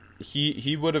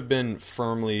he would have been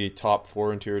firmly top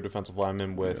 4 interior defensive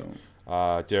lineman with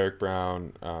Derek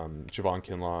Brown, Javon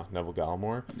Kinlaw, Neville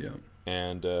Gallimore. Yeah.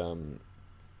 And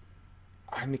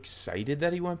I'm excited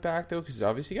that he went back, though, because he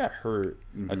obviously got hurt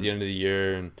at the end of the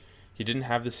year, and he didn't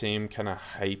have the same kind of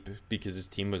hype because his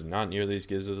team was not nearly as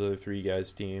good as those other 3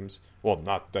 guys' teams. Well,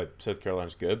 not that South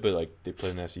Carolina's good, but like they play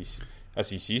in the SEC,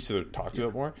 so they're talked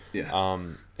about more. Yeah.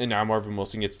 And now Marvin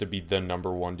Wilson gets to be the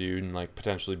number 1 dude and like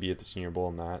potentially be at the Senior Bowl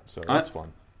and that, so that's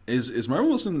fun. Is Marvin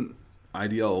Wilson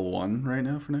IDL 1 right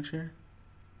now for next year?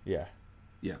 Yeah.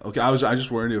 Yeah. Okay. I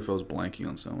just worried if I was blanking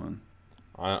on someone.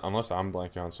 Unless I'm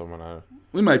blanking on someone,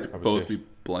 we might both be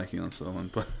blanking on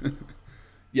someone, but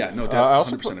yeah, no, I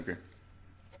also 100% agree.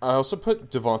 I also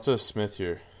put Devonta Smith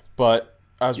here, but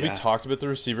as we talked about the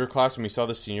receiver class and we saw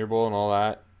the Senior Bowl and all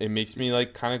that, it makes me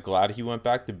like kind of glad he went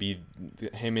back to be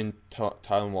him and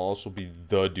Tylan Wallace will be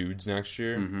the dudes next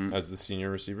year as the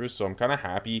senior receivers. So I'm kind of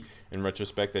happy in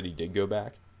retrospect that he did go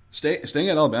back. Staying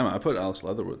at Alabama, I put Alex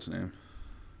Leatherwood's name.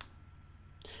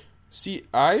 See,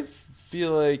 I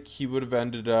feel like he would have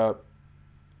ended up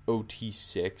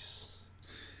OT6.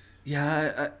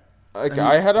 Yeah,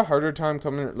 I had a harder time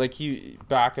coming. Like he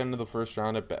back into the first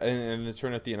round, and the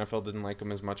turn at the NFL didn't like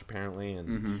him as much apparently,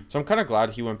 and so I'm kind of glad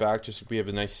he went back. Just so we have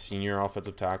a nice senior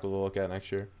offensive tackle to look at next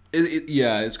year.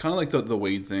 It's kind of like the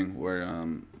Wade thing where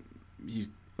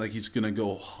he's gonna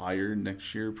go higher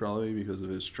next year probably because of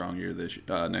his strong year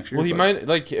next year. Well, he might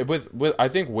like with I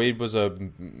think Wade was a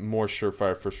more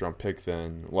surefire first round pick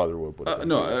than Leatherwood would have been.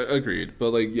 No, agreed.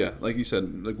 But like you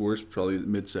said, like worst probably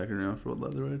mid-second round for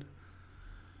Leatherwood.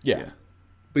 Yeah.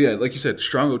 But yeah, like you said,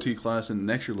 strong OT class, and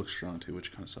next year looks strong too,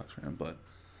 which kind of sucks for him. But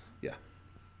yeah,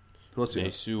 let's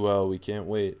see. Well, we can't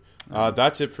wait.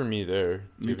 That's it for me there.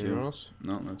 Do you have anyone else?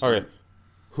 No, that's okay.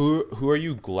 Who are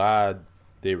you glad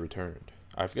they returned?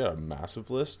 I've got a massive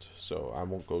list, so I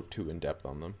won't go too in depth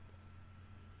on them.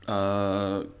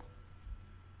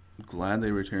 Glad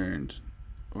they returned.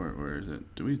 Or is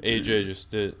it? AJ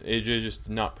just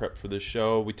did not prep for this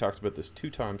show. We talked about this 2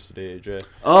 times today, AJ.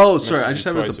 Oh, sorry, I just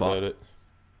have it at the bottom.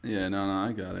 Yeah, no,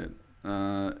 I got it.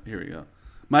 Here we go.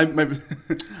 My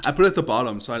I put it at the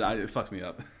bottom, so it fucked me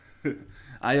up.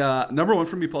 Number 1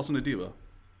 for me, Paulson Adebo,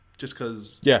 just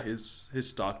because his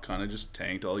stock kind of just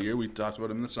tanked all year. We talked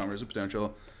about him in the summer as a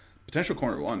potential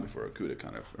corner 1 before Okudah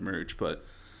kind of emerged, but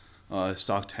his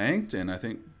stock tanked, and I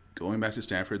think going back to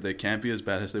Stanford, they can't be as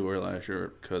bad as they were last year, or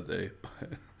could they?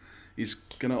 But he's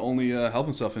gonna only help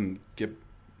himself and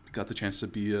got the chance to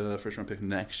be a first-round pick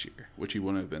next year, which he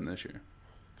wouldn't have been this year.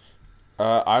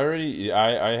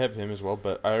 I have him as well,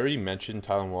 but I already mentioned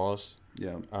Tylan Wallace.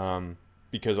 Yeah.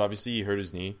 Because obviously he hurt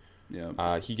his knee.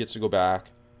 Yeah. He gets to go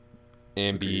back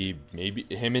and be maybe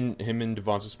him and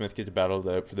Devonta Smith get to battle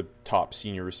out for the top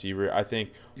senior receiver. I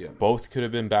think both could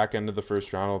have been back end of the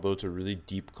first round, although it's a really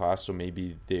deep class, so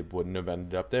maybe they wouldn't have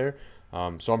ended up there.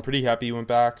 So I'm pretty happy he went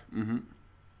back.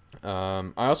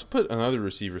 I also put another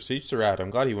receiver, Sage Surratt. I'm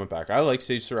glad he went back. I like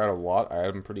Sage Surratt a lot. I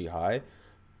had him pretty high,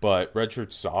 but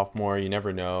redshirt sophomore, you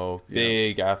never know.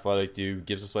 Big athletic dude,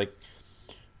 gives us like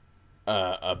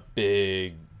a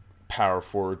big power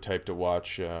forward type to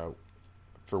watch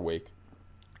for Wake.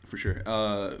 For sure.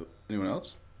 Anyone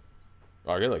else?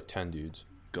 I got like 10 dudes.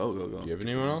 Go. Do you have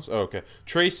anyone else? Oh, okay.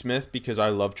 Trey Smith, because I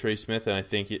love Trey Smith, and I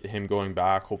think him going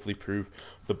back hopefully prove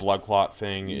the blood clot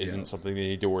thing isn't something they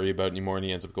need to worry about anymore, and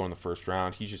he ends up going the first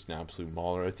round. He's just an absolute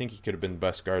mauler. I think he could have been the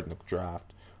best guard in the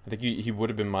draft. I think he would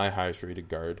have been my highest rated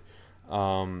guard.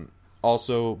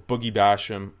 Also, Boogie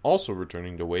Basham, also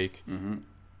returning to Wake.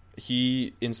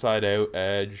 He, inside out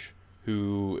edge,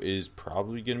 who is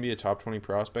probably going to be a top 20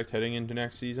 prospect heading into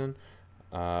next season.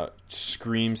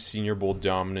 Screams Senior Bowl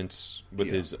dominance with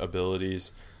his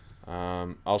abilities.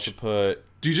 Also put...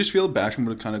 Do you just feel Basham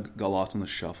would have kind of got lost in the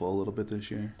shuffle a little bit this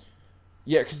year?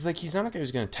 Yeah, because like he's not a guy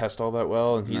who's going to test all that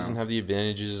well, and he doesn't have the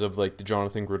advantages of like the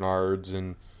Jonathan Grenards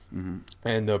and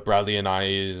the Bradley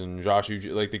Anais and Josh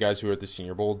Uche, like the guys who are at the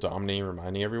Senior Bowl dominating,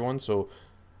 reminding everyone. So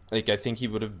like I think he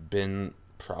would have been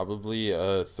probably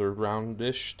a third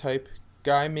round-ish type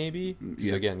guy, maybe.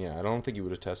 So again, I don't think he would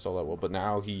have tested all that well, but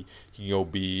now he can go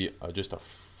be just a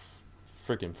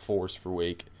freaking force for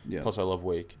Wake. Plus, I love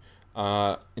Wake.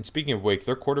 And speaking of Wake,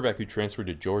 their quarterback who transferred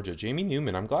to Georgia, Jamie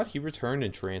Newman, I'm glad he returned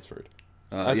and transferred.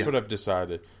 That's what I've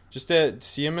decided. Just to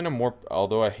see him in a more,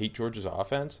 although I hate Georgia's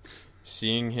offense,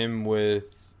 seeing him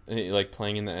with like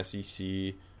playing in the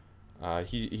SEC,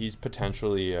 he's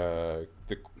potentially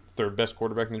the third best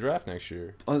quarterback in the draft next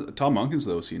year. Todd Monken's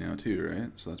the OC now too,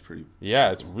 right? So that's pretty.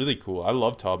 Yeah, it's really cool. I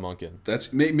love Todd Monken.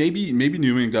 That's maybe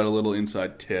Newman got a little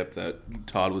inside tip that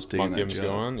Todd was taking that job.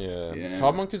 Going, yeah.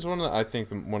 Todd Monken's one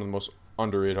of the most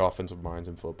underrated offensive minds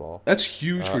in football. That's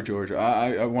huge for Georgia.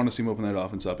 I want to see him open that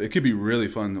offense up. It could be really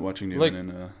fun watching Newman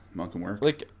and Monken work.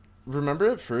 Like, remember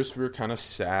at first we were kind of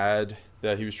sad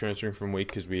that he was transferring from Wake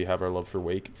because we have our love for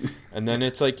Wake. And then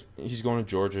it's like he's going to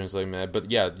Georgia and it's like, man.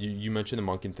 But yeah, you mentioned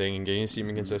the Monken thing and getting to see him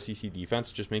against SEC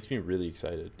defense just makes me really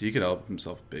excited. He could help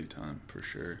himself big time for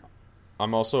sure.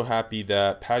 I'm also happy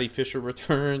that Patty Fisher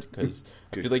returned because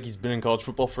I feel like he's been in college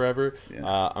football forever.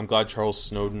 Yeah. I'm glad Charles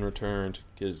Snowden returned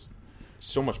because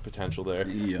so much potential there.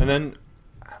 Yeah. And then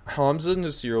Hamza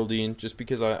Nasirildeen, just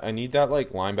because I need that like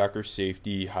linebacker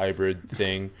safety hybrid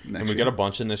thing, and we got a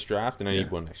bunch in this draft, and I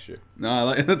need one next year. No, I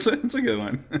like that's a good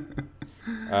one.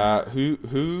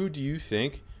 Who do you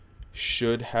think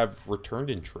should have returned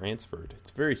and transferred?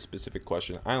 It's a very specific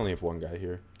question. I only have one guy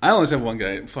here. I only have one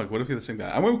guy. Fuck, what if you're the same guy?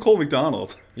 I went with Cole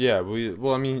McDonald. Yeah,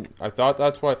 well, I mean, I thought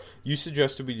that's why you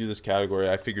suggested we do this category.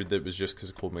 I figured that it was just because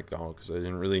of Cole McDonald because I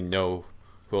didn't really know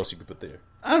who else you could put there.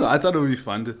 I don't know. I thought it would be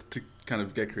fun to kind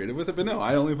of get creative with it, but no,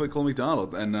 I only put Cole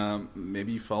McDonald, and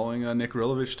maybe following Nick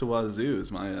Rolovich to Wazoo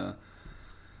is my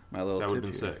little tip. That would have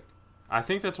been sick. I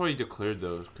think that's why he declared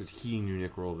those because he knew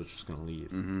Nick Rolovich was going to leave.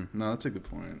 Mm-hmm. No, that's a good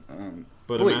point.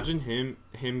 But imagine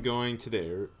him going to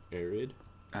the air raid,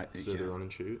 so they run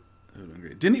and shoot. That would have been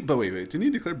great. Didn't he? But wait, didn't he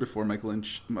declare before Michael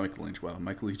Lynch? Wow,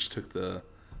 Michael Leach took the.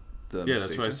 Yeah,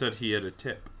 that's why I said he had a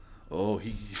tip. Oh,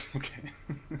 he okay.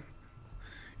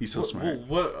 He's so smart.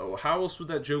 What? How else would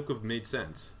that joke have made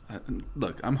sense?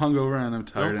 Look, I'm hungover and I'm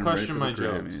tired. Don't question my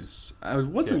jokes. I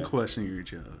wasn't questioning your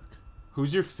joke.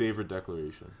 Who's your favorite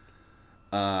declaration?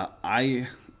 I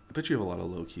bet you have a lot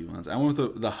of low key ones. I went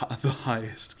with the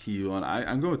highest key one.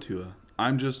 I'm going with Tua.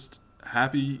 I'm just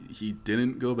happy he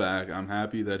didn't go back. I'm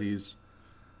happy that he's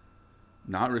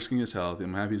not risking his health.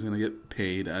 I'm happy he's going to get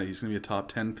paid. He's going to be a top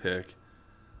 10 pick.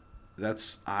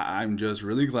 I'm just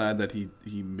really glad that he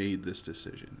made this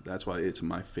decision. That's why it's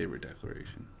my favorite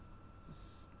declaration.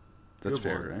 That's Good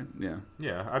fair, one. right? Yeah.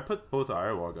 Yeah, I put both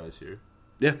Iowa guys here.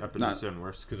 Yeah. I put this and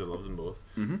worse because I love them both.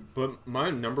 Mm-hmm. But my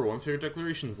number one favorite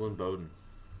declaration is Lynn Bowden.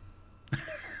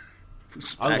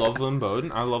 I love Lynn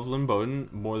Bowden. I love Lynn Bowden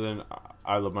more than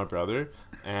I love my brother.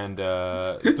 And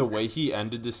the way he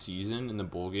ended the season in the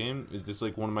bowl game is just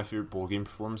like one of my favorite bowl game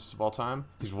performances of all time.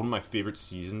 He's one of my favorite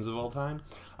seasons of all time.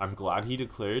 I'm glad he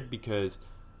declared because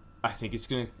I think it's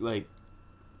going to like...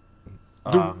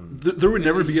 there would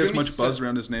never be as much buzz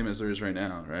around his name as there is right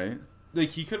now, right? Like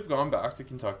he could have gone back to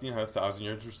Kentucky and had 1,000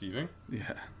 yards receiving.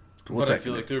 Yeah. But I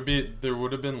feel like there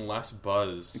would have been less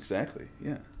buzz. Exactly.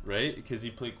 Yeah. Right? Because he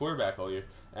played quarterback all year.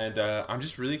 And I'm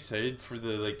just really excited for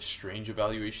the like strange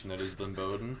evaluation that is Lynn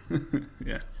Bowden.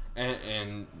 Yeah.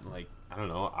 And like I don't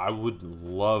know, I would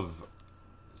love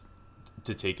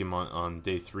to take him on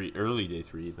day 3, early day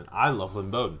 3 even. I love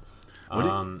Lynn Bowden.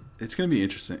 It's gonna be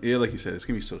interesting. Yeah, like you said, it's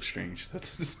gonna be so strange.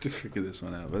 That's just to figure this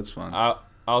one out. That's fun.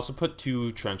 I also put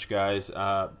 2 trench guys.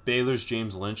 Baylor's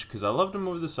James Lynch because I loved him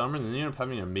over the summer, and then he ended up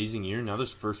having an amazing year. Now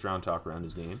there's first round talk around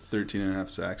his name. 13.5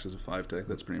 sacks as a 5-tech.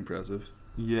 That's pretty impressive.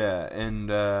 Yeah, and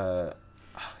I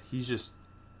just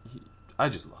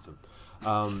love him.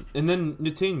 And then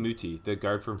Natane Muti, the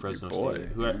guard from Fresno State.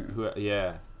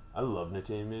 I love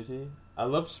Natane Muti. I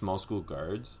love small school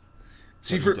guards.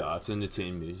 See, for Dotson,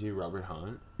 Natane Muti, Robert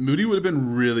Hunt. Moody would have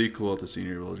been really cool at the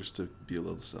Senior Bowl just to be a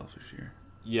little selfish here.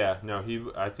 Yeah, no,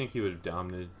 I think he would have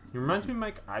dominated. He reminds me of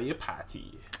Mike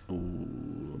Iupati.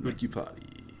 Ooh, Mike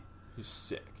Iupati. He's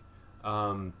sick.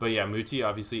 But yeah, Muti,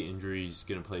 obviously injuries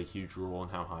going to play a huge role in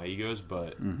how high he goes,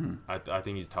 but I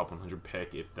think he's top 100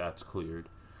 pick if that's cleared.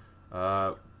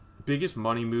 Biggest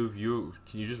money move,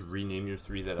 can you just rename your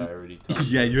 3 that I already talked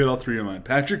Yeah, you had all 3 of mine.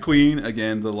 Patrick Queen,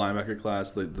 again, the linebacker class,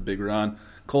 the big run.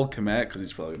 Cole Kmet, because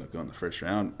he's probably going to go in the first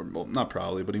round. Or, well, not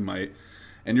probably, but he might.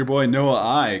 And your boy Noah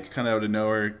Ike, kind of out of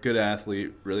nowhere, good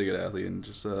athlete, really good athlete, and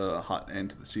just a hot end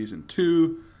to the season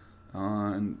 2.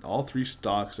 And all 3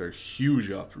 stocks are huge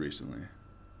up recently.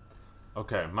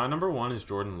 Okay, my number 1 is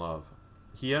Jordan Love.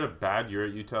 He had a bad year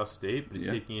at Utah State, but he's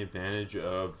Yeah. taking advantage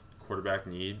of quarterback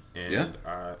need, and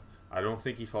I don't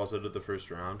think he falls out of the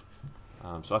first round.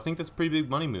 So I think that's a pretty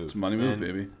big money move. It's a money move, and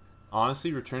baby.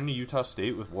 honestly, returning to Utah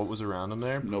State with what was around him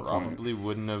there No probably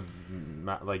wouldn't have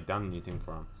done anything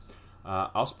for him.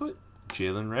 I'll also put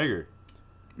Jalen Reagor.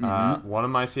 One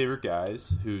of my favorite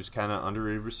guys who's kind of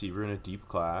underrated receiver in a deep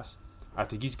class. I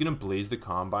think he's going to blaze the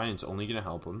combine. It's only going to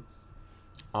help him.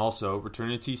 Also,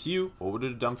 returning to TCU, what would it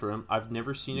have done for him? I've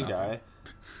never seen a guy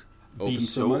open be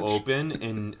so so much. open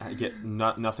and get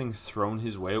nothing thrown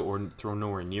his way or thrown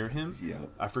nowhere near him. Yeah.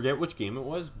 I forget which game it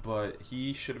was, but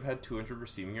he should have had 200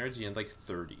 receiving yards. He had like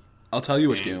 30. I'll tell you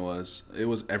which game it was. It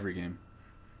was every game.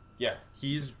 Yeah,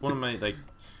 he's one of my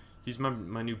he's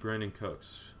my new Brandon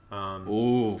Cooks.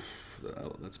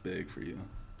 That's big for you.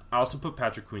 I also put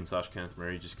Patrick Queen / Kenneth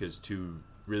Murray just because two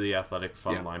really athletic,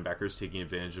 fun linebackers taking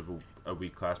advantage of a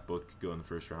weak class. Both could go in the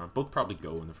first round. Both probably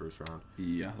go in the first round.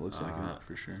 Yeah, looks like it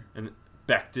for sure. And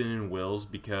Becton and Wills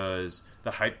because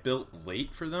the hype built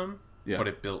late for them, but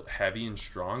it built heavy and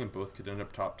strong, and both could end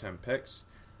up top 10 picks.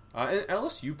 And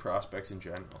LSU prospects in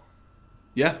general.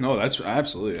 Yeah, no, that's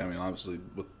absolutely. I mean, obviously,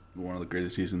 with one of the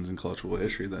greatest seasons in college football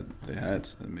history that they had,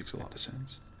 so that makes a lot of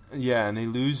sense. Yeah, and they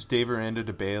lose Dave Aranda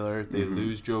to Baylor. They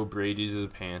lose Joe Brady to the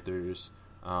Panthers.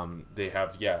 They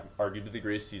have, arguably the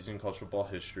greatest season in college football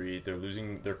history. They're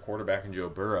losing their quarterback in Joe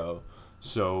Burrow.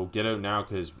 So get out now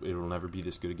because it will never be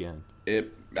this good again.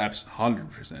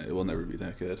 100%. It will never be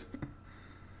that good.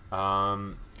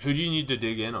 Who do you need to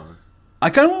dig in on? I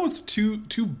kind of went with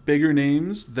two bigger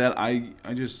names that I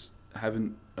just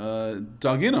haven't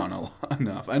dug in on a lot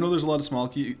enough. I know there's a lot of small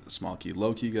key,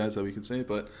 low key guys that we could say,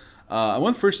 but I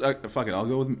went first. Fuck it, I'll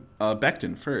go with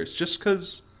Becton first, just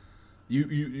because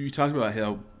you talked about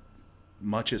how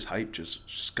much his hype just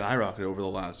skyrocketed over the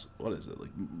last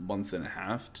month and a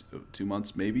half, 2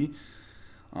 months maybe.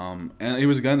 And he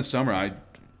was a guy in the summer.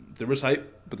 There was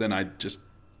hype, but then I just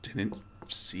didn't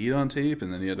see it on tape,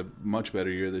 and then he had a much better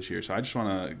year this year. So I just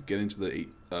want to get into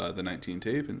the 19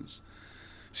 tape and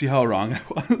see how wrong I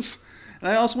was. And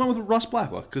I also went with Ross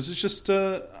Blacklock because it's just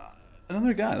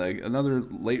another guy, like another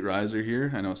late riser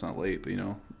here. I know it's not late, but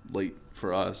late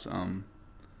for us. And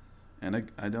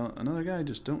another guy I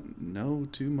just don't know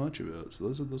too much about. So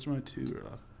those are my two.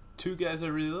 Two guys I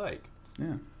really like.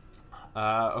 Yeah.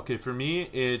 Okay, for me,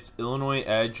 it's Illinois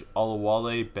edge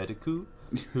Olawale Bedeku,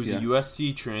 who's a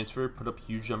USC transfer, put up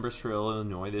huge numbers for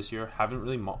Illinois this year. Haven't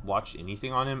really watched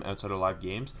anything on him outside of live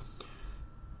games.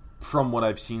 From what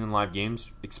I've seen in live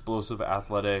games, explosive,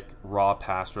 athletic, raw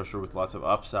pass rusher with lots of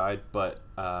upside, but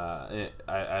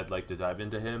I'd like to dive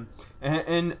into him.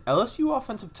 And LSU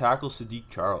offensive tackle Sadiq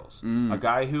Charles, a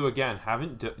guy who, again,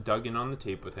 haven't dug in on the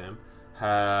tape with him.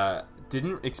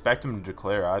 Didn't expect him to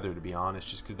declare either, to be honest,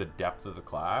 just because of the depth of the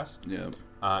class. Yeah.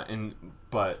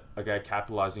 But a guy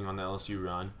capitalizing on the LSU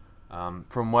run.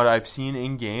 From what I've seen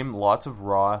in game, lots of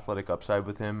raw athletic upside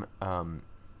with him.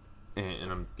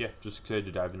 And I'm just excited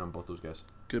to dive in on both those guys.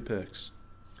 Good picks.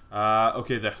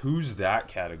 Okay, the who's that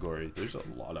category. There's a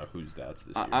lot of who's that's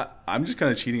this year. I'm just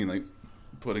kind of cheating and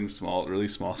putting really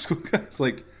small school guys.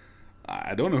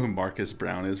 I don't know who Marcus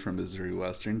Brown is from Missouri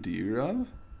Western. Do you, Rob?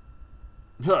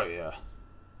 Oh yeah.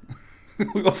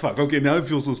 Oh fuck. Okay, now I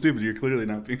feel so stupid. You're clearly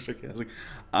not being sarcastic.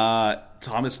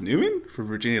 Thomas Newman from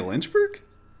Virginia Lynchburg.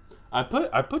 I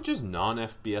put just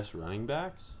non-FBS running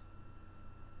backs.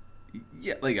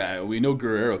 Yeah, we know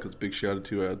Guerrero because big shout out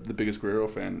to the biggest Guerrero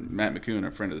fan, Matt McCoon,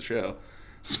 our friend of the show.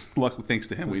 Luckily, thanks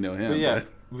to him, we know him. But yeah,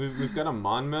 we've got a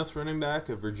Monmouth running back,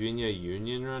 a Virginia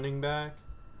Union running back.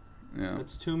 Yeah,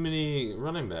 that's too many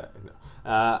running backs.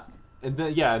 And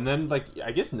then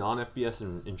I guess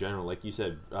non-FBS in general, like you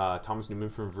said, Thomas Newman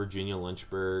from Virginia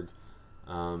Lynchburg,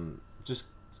 Marcus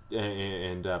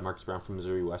Brown from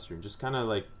Missouri Western, just kind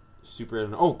of super.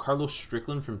 Carlos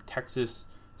Strickland from Texas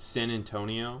San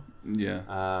Antonio.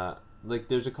 Yeah.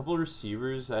 There's a couple of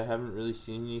receivers I haven't really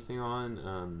seen anything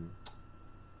on.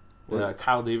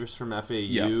 Kyle Davis from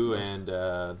FAU and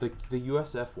the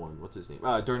USF one. What's his name?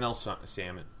 Darnell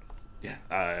Salmon.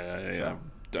 Yeah.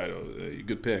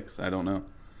 Good picks. I don't know.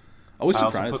 Always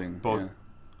surprising.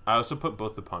 I also put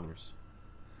both the punters.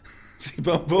 See,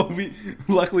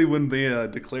 luckily when they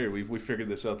declared, we figured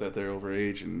this out that they're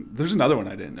overage. And there's another one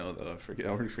I didn't know though. I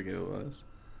already forget who it was.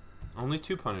 Only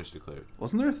 2 punters declared.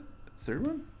 Wasn't there a third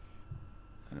one?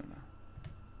 I don't know.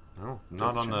 No,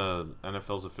 not on the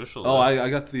NFL's official list. Oh, I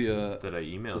got the that I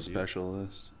emailed the special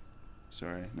list.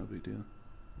 Sorry, no big deal.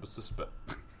 What's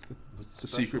the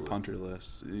secret punter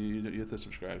list? You have to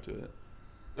subscribe to it.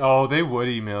 Oh, they would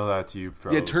email that to you,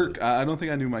 probably. Yeah, Turk. I don't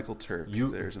think I knew Michael Turk.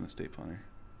 There's an estate punter.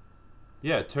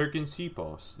 Yeah, Turk and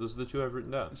Sipos. Those are the 2 I've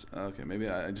written down. Okay, maybe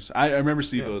I remember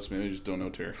Sipos. Maybe I just don't know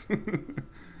Turk.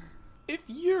 If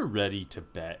you're ready to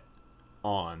bet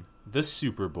on the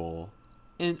Super Bowl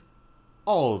and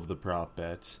all of the prop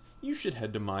bets, you should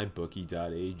head to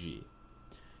mybookie.ag.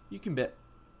 You can bet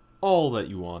all that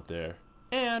you want there.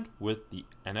 And with the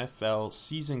NFL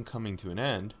season coming to an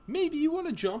end, maybe you want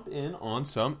to jump in on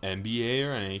some NBA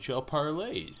or NHL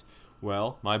parlays.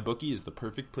 Well, MyBookie is the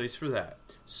perfect place for that.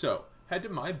 So, Head to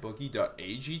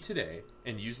mybookie.ag today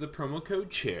and use the promo code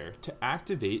CHAIR to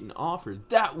activate an offer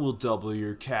that will double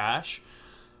your cash.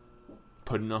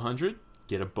 Put in 100,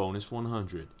 get a bonus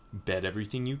 100. Bet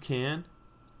everything you can.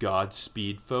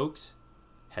 Godspeed, folks.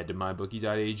 Head to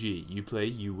mybookie.ag. You play,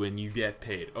 you win, you get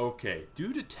paid. Okay,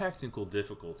 due to technical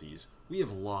difficulties, we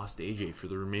have lost AJ for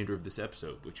the remainder of this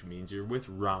episode, which means you're with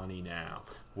Ronnie now.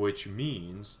 Which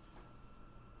means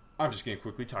I'm just going to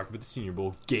quickly talk about the Senior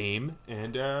Bowl game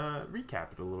and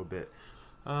recap it a little bit.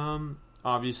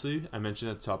 Obviously, I mentioned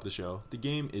at the top of the show, the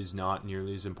game is not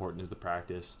nearly as important as the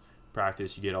practice.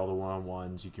 Practice, you get all the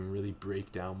one-on-ones. You can really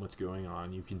break down what's going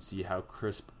on. You can see how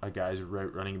crisp a guy's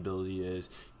route running ability is.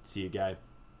 See a guy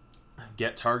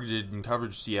get targeted in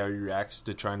coverage, see how he reacts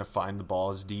to trying to find the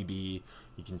ball as DB.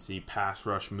 You can see pass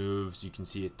rush moves. You can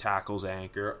see it tackles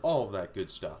anchor, all of that good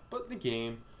stuff. But the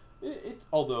game, it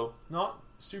although not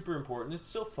super important, it's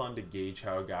still fun to gauge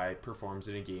how a guy performs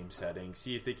in a game setting.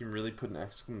 See if they can really put an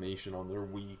exclamation on their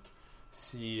week.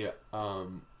 See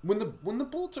when the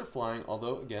bullets are flying.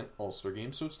 Although again, All-Star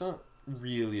game, so it's not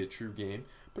really a true game,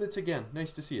 but it's again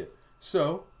nice to see it.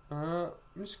 So I'm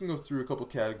just gonna go through a couple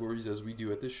categories as we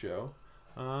do at this show,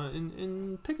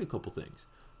 and pick a couple things.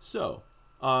 So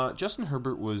Justin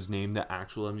Herbert was named the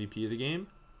actual MVP of the game.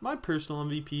 My personal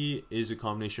MVP is a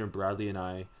combination of Bradley and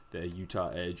I, the Utah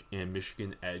edge, and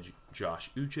Michigan edge Josh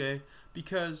Uche,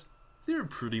 because they were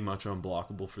pretty much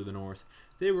unblockable for the North.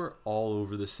 They were all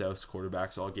over the South's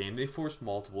quarterbacks all game. They forced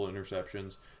multiple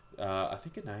interceptions. I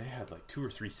think Anaya had like 2 or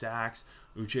 3 sacks.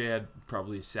 Uche had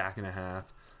probably a sack and a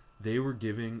half. They were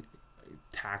giving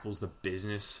tackles the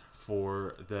business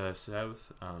for the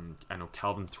South. I know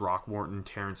Calvin Throckmorton,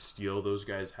 Terrence Steele, those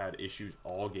guys had issues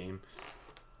all game.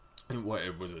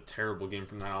 It was a terrible game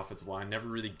from that offensive line. Never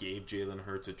really gave Jalen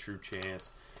Hurts a true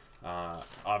chance.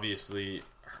 Obviously,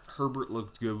 Herbert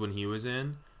looked good when he was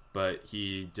in, but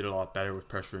he did a lot better with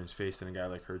pressure in his face than a guy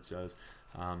like Hurts does.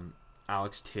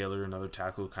 Alex Taylor, another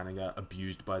tackle, kind of got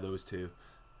abused by those two.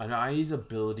 Anayi's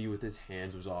ability with his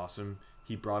hands was awesome.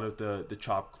 He brought out the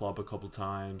chop club a couple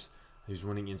times. He was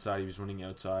winning inside, he was winning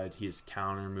outside. He has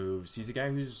counter moves. He's a guy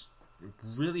who's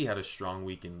really had a strong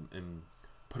week and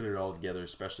put it all together,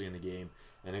 especially in the game.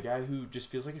 And a guy who just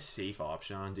feels like a safe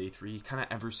option on day 3. Kind of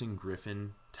Everson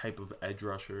Griffin type of edge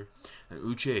rusher. And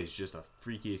Uche is just a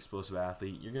freaky, explosive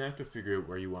athlete. You're going to have to figure out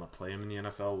where you want to play him in the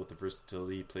NFL with the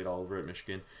versatility. He played all over at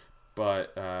Michigan.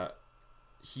 But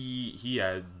he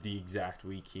had the exact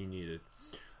week he needed.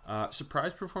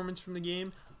 Surprise performance from the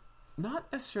game. Not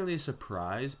necessarily a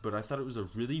surprise, but I thought it was a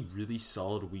really, really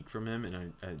solid week from him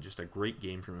and just a great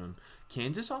game from him.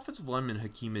 Kansas offensive lineman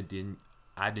Hakeem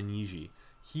Adeniji.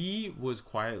 He was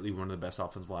quietly one of the best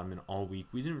offensive linemen all week.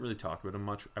 We didn't really talk about him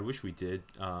much. I wish we did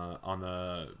on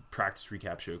the practice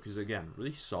recap show because, again,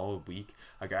 really solid week.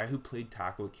 A guy who played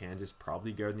tackle at Kansas,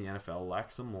 probably guard in the NFL,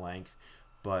 lacks some length,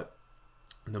 but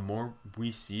the more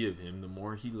we see of him, the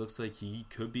more he looks like he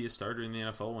could be a starter in the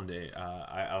NFL one day.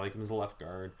 I like him as a left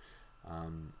guard.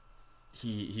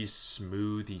 He's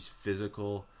smooth, he's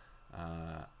physical,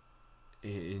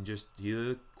 and just he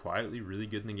looked quietly really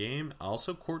good in the game.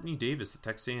 Also, Courtney Davis, the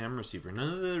Texas A&M receiver.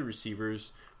 None of the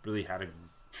receivers really had a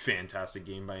fantastic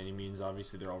game by any means.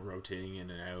 Obviously, they're all rotating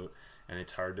in and out, and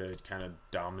it's hard to kind of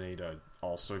dominate an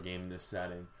all-star game in this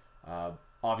setting.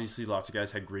 Obviously, lots of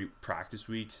guys had great practice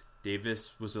weeks.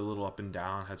 Davis was a little up and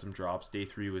down, had some drops. Day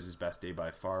 3 was his best day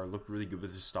by far. Looked really good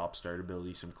with his stop-start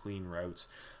ability, some clean routes.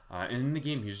 And in the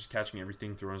game, he was just catching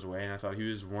everything thrown his way, and I thought he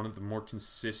was one of the more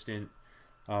consistent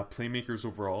playmakers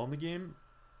overall in the game.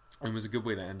 And was a good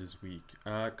way to end his week.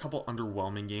 A couple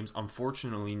underwhelming games.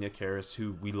 Unfortunately, Nick Harris,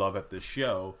 who we love at the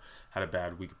show, had a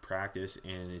bad week of practice,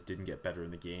 and it didn't get better in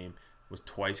the game. Was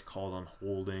twice called on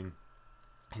holding.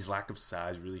 His lack of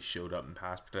size really showed up in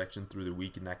pass protection through the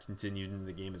week, and that continued into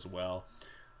the game as well.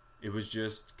 It was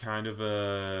just kind of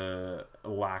a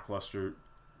lackluster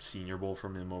Senior Bowl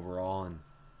from him overall, and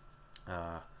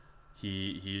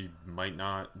he might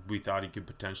not. We thought he could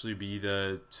potentially be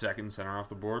the second center off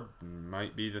the board.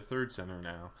 Might be the third center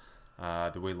now.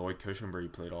 The way Lloyd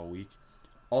Cushenberry played all week.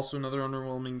 Also, another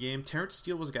underwhelming game. Terrence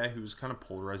Steele was a guy who was kind of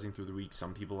polarizing through the week.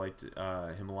 Some people liked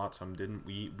him a lot, some didn't.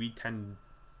 We tend,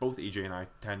 both AJ and I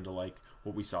tend to like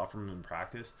what we saw from him in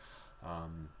practice.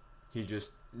 He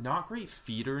just not great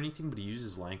feet or anything, but he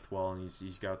uses length well, and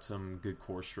he's got some good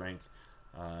core strength.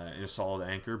 And a solid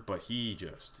anchor, but he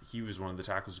was one of the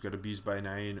tackles who got abused by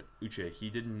Nayan Uche. He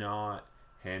did not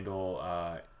handle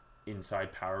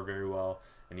inside power very well,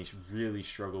 and he's really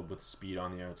struggled with speed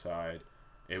on the outside.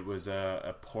 It was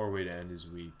a poor way to end his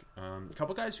week. A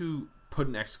couple guys who put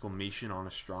an exclamation on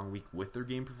a strong week with their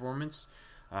game performance.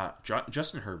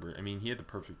 Justin Herbert, I mean, he had the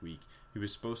perfect week. He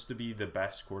was supposed to be the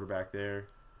best quarterback there,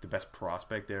 the best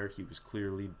prospect there. He was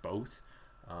clearly both.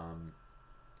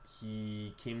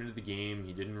 He came into the game.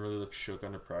 He didn't really look shook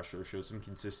under pressure. Showed some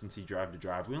consistency drive to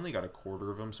drive. We only got a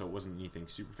quarter of him, so it wasn't anything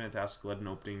super fantastic. Led an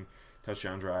opening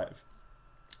touchdown drive.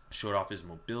 Showed off his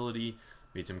mobility.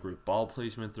 Made some great ball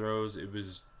placement throws. It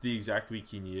was the exact week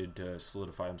he needed to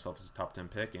solidify himself as a top 10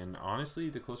 pick. And honestly,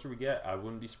 the closer we get, I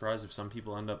wouldn't be surprised if some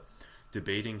people end up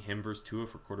debating him versus Tua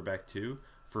for quarterback 2.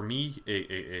 For me,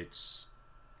 it's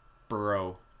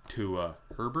Burrow, Tua,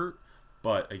 Herbert.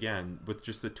 But again, with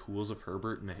just the tools of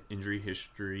Herbert and the injury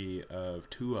history of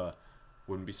Tua,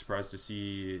 wouldn't be surprised to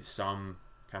see some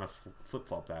kind of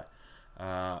flip-flop that.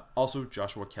 Also,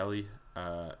 Joshua Kelly,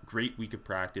 great week of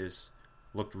practice.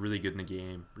 Looked really good in the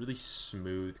game. Really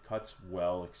smooth, cuts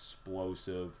well,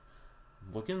 explosive.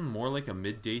 Looking more like a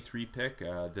mid-day 3 pick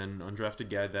than undrafted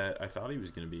guy that I thought he was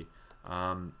going to be.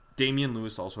 Damian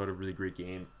Lewis also had a really great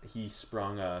game. He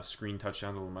sprung a screen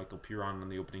touchdown to Michael Piron on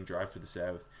the opening drive for the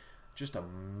South. Just a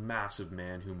massive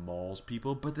man who mauls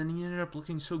people, but then he ended up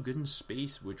looking so good in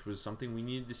space, which was something we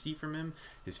needed to see from him.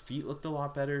 His feet looked a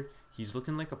lot better. He's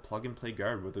looking like a plug-and-play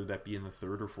guard, whether that be in the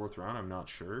 3rd or 4th round, I'm not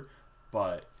sure.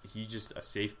 But he's just a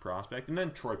safe prospect. And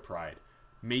then Troy Pride,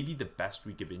 maybe the best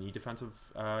week of any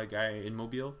defensive guy in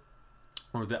Mobile,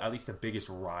 or at least the biggest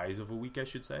rise of a week, I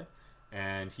should say.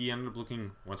 And he ended up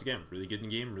looking, once again, really good in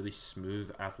the game, really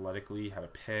smooth athletically, had a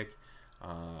pick.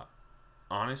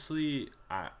 Honestly,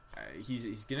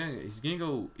 he's gonna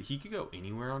go. He could go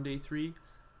anywhere on day 3.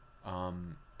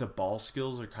 The ball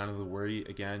skills are kind of the worry.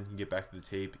 Again, you get back to the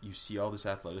tape, you see all this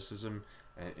athleticism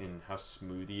and how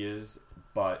smooth he is,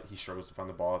 but he struggles to find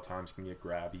the ball at times, can get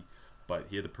grabby. But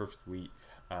he had the perfect week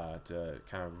to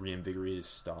kind of reinvigorate his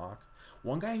stock.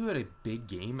 One guy who had a big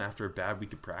game after a bad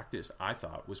week of practice, I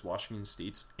thought, was Washington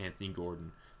State's Anthony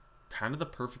Gordon. Kind of the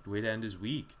perfect way to end his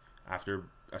week after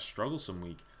a strugglesome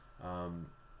week.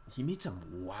 He made some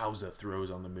wowza throws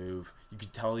on the move. You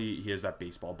could tell he has that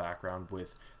baseball background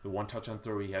with the one touchdown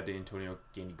throw he had to Antonio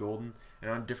Gandy-Golden.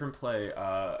 And on a different play,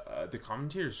 the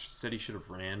commentators said he should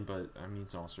have ran, but I mean,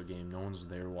 it's an All-Star game. No one's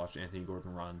there to watch Anthony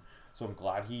Gordon run. So I'm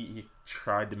glad he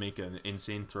tried to make an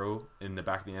insane throw in the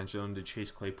back of the end zone to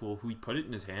chase Claypool, who he put it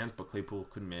in his hands, but Claypool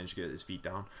couldn't manage to get his feet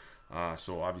down.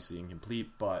 So obviously incomplete,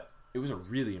 but it was a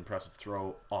really impressive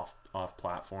throw off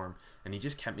platform, and he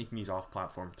just kept making these off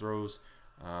platform throws.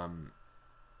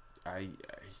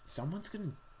 Someone's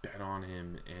gonna bet on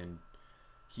him, and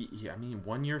he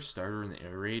 1 year starter in the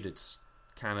air raid. It's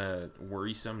kind of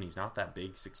worrisome. He's not that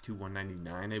big, 6'2",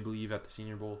 199, I believe, at the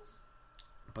Senior Bowl,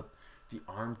 but the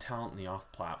arm talent and the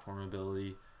off platform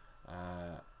ability,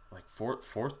 Ryan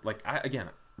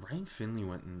Finley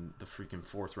went in the freaking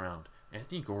 4th round.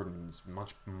 Anthony Gordon's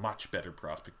much better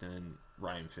prospect than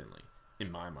Ryan Finley,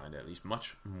 in my mind at least.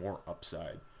 Much more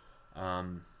upside.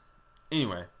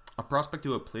 Anyway, a prospect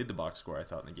who had played the box score, I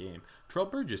thought, in the game. Terrell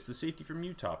Burgess, the safety from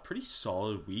Utah. Pretty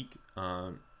solid week.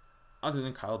 Other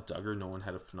than Kyle Duggar, no one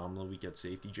had a phenomenal week at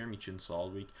safety. Jeremy Chin,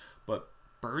 solid week. But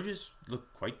Burgess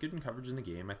looked quite good in coverage in the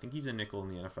game. I think he's a nickel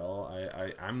in the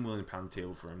NFL. I'm willing to pound the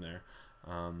table for him there.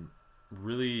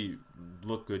 Really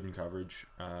looked good in coverage.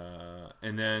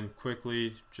 And then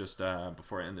quickly, just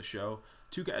before I end the show,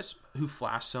 2 guys who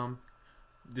flashed some.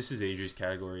 This is AJ's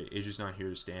category. AJ's not here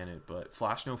to stand it, but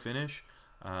flash no finish.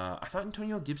 I thought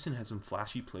Antonio Gibson had some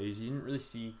flashy plays. He didn't really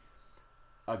see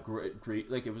a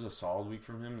great like it was a solid week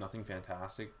from him. Nothing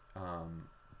fantastic,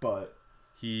 but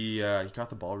he got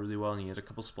the ball really well, and he had a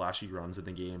couple splashy runs in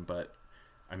the game. But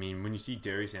I mean, when you see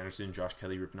Darius Anderson, Josh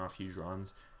Kelly ripping off huge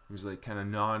runs, it was like kind of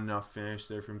not enough finish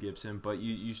there from Gibson. But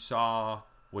you saw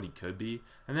what he could be,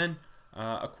 and then.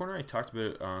 A corner I talked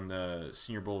about on the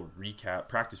Senior Bowl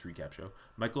practice recap show,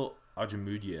 Michael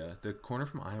Ajamudia, the corner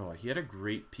from Iowa. He had a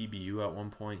great PBU at one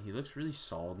point. He looks really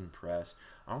solid in press.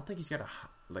 I don't think he's got a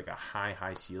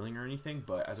high ceiling or anything,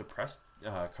 but as a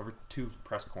cover 2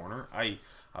 press corner, I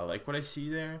like what I see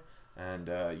there. And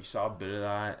you saw a bit of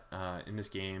that in this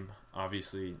game.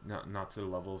 Obviously, not to the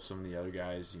level of some of the other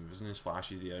guys. He wasn't as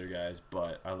flashy as the other guys,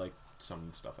 but I like some of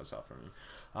the stuff I saw from him.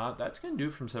 That's going to do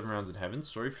it from 7 Rounds in Heaven.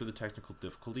 Sorry for the technical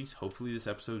difficulties. Hopefully this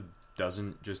episode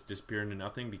doesn't just disappear into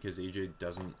nothing because AJ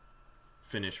doesn't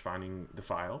finish finding the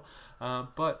file.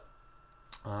 But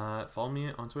follow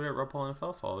me on Twitter at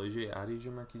RobPaulNFL. Follow AJ at AJ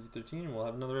Marquez13, and we'll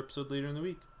have another episode later in the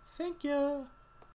week. Thank you.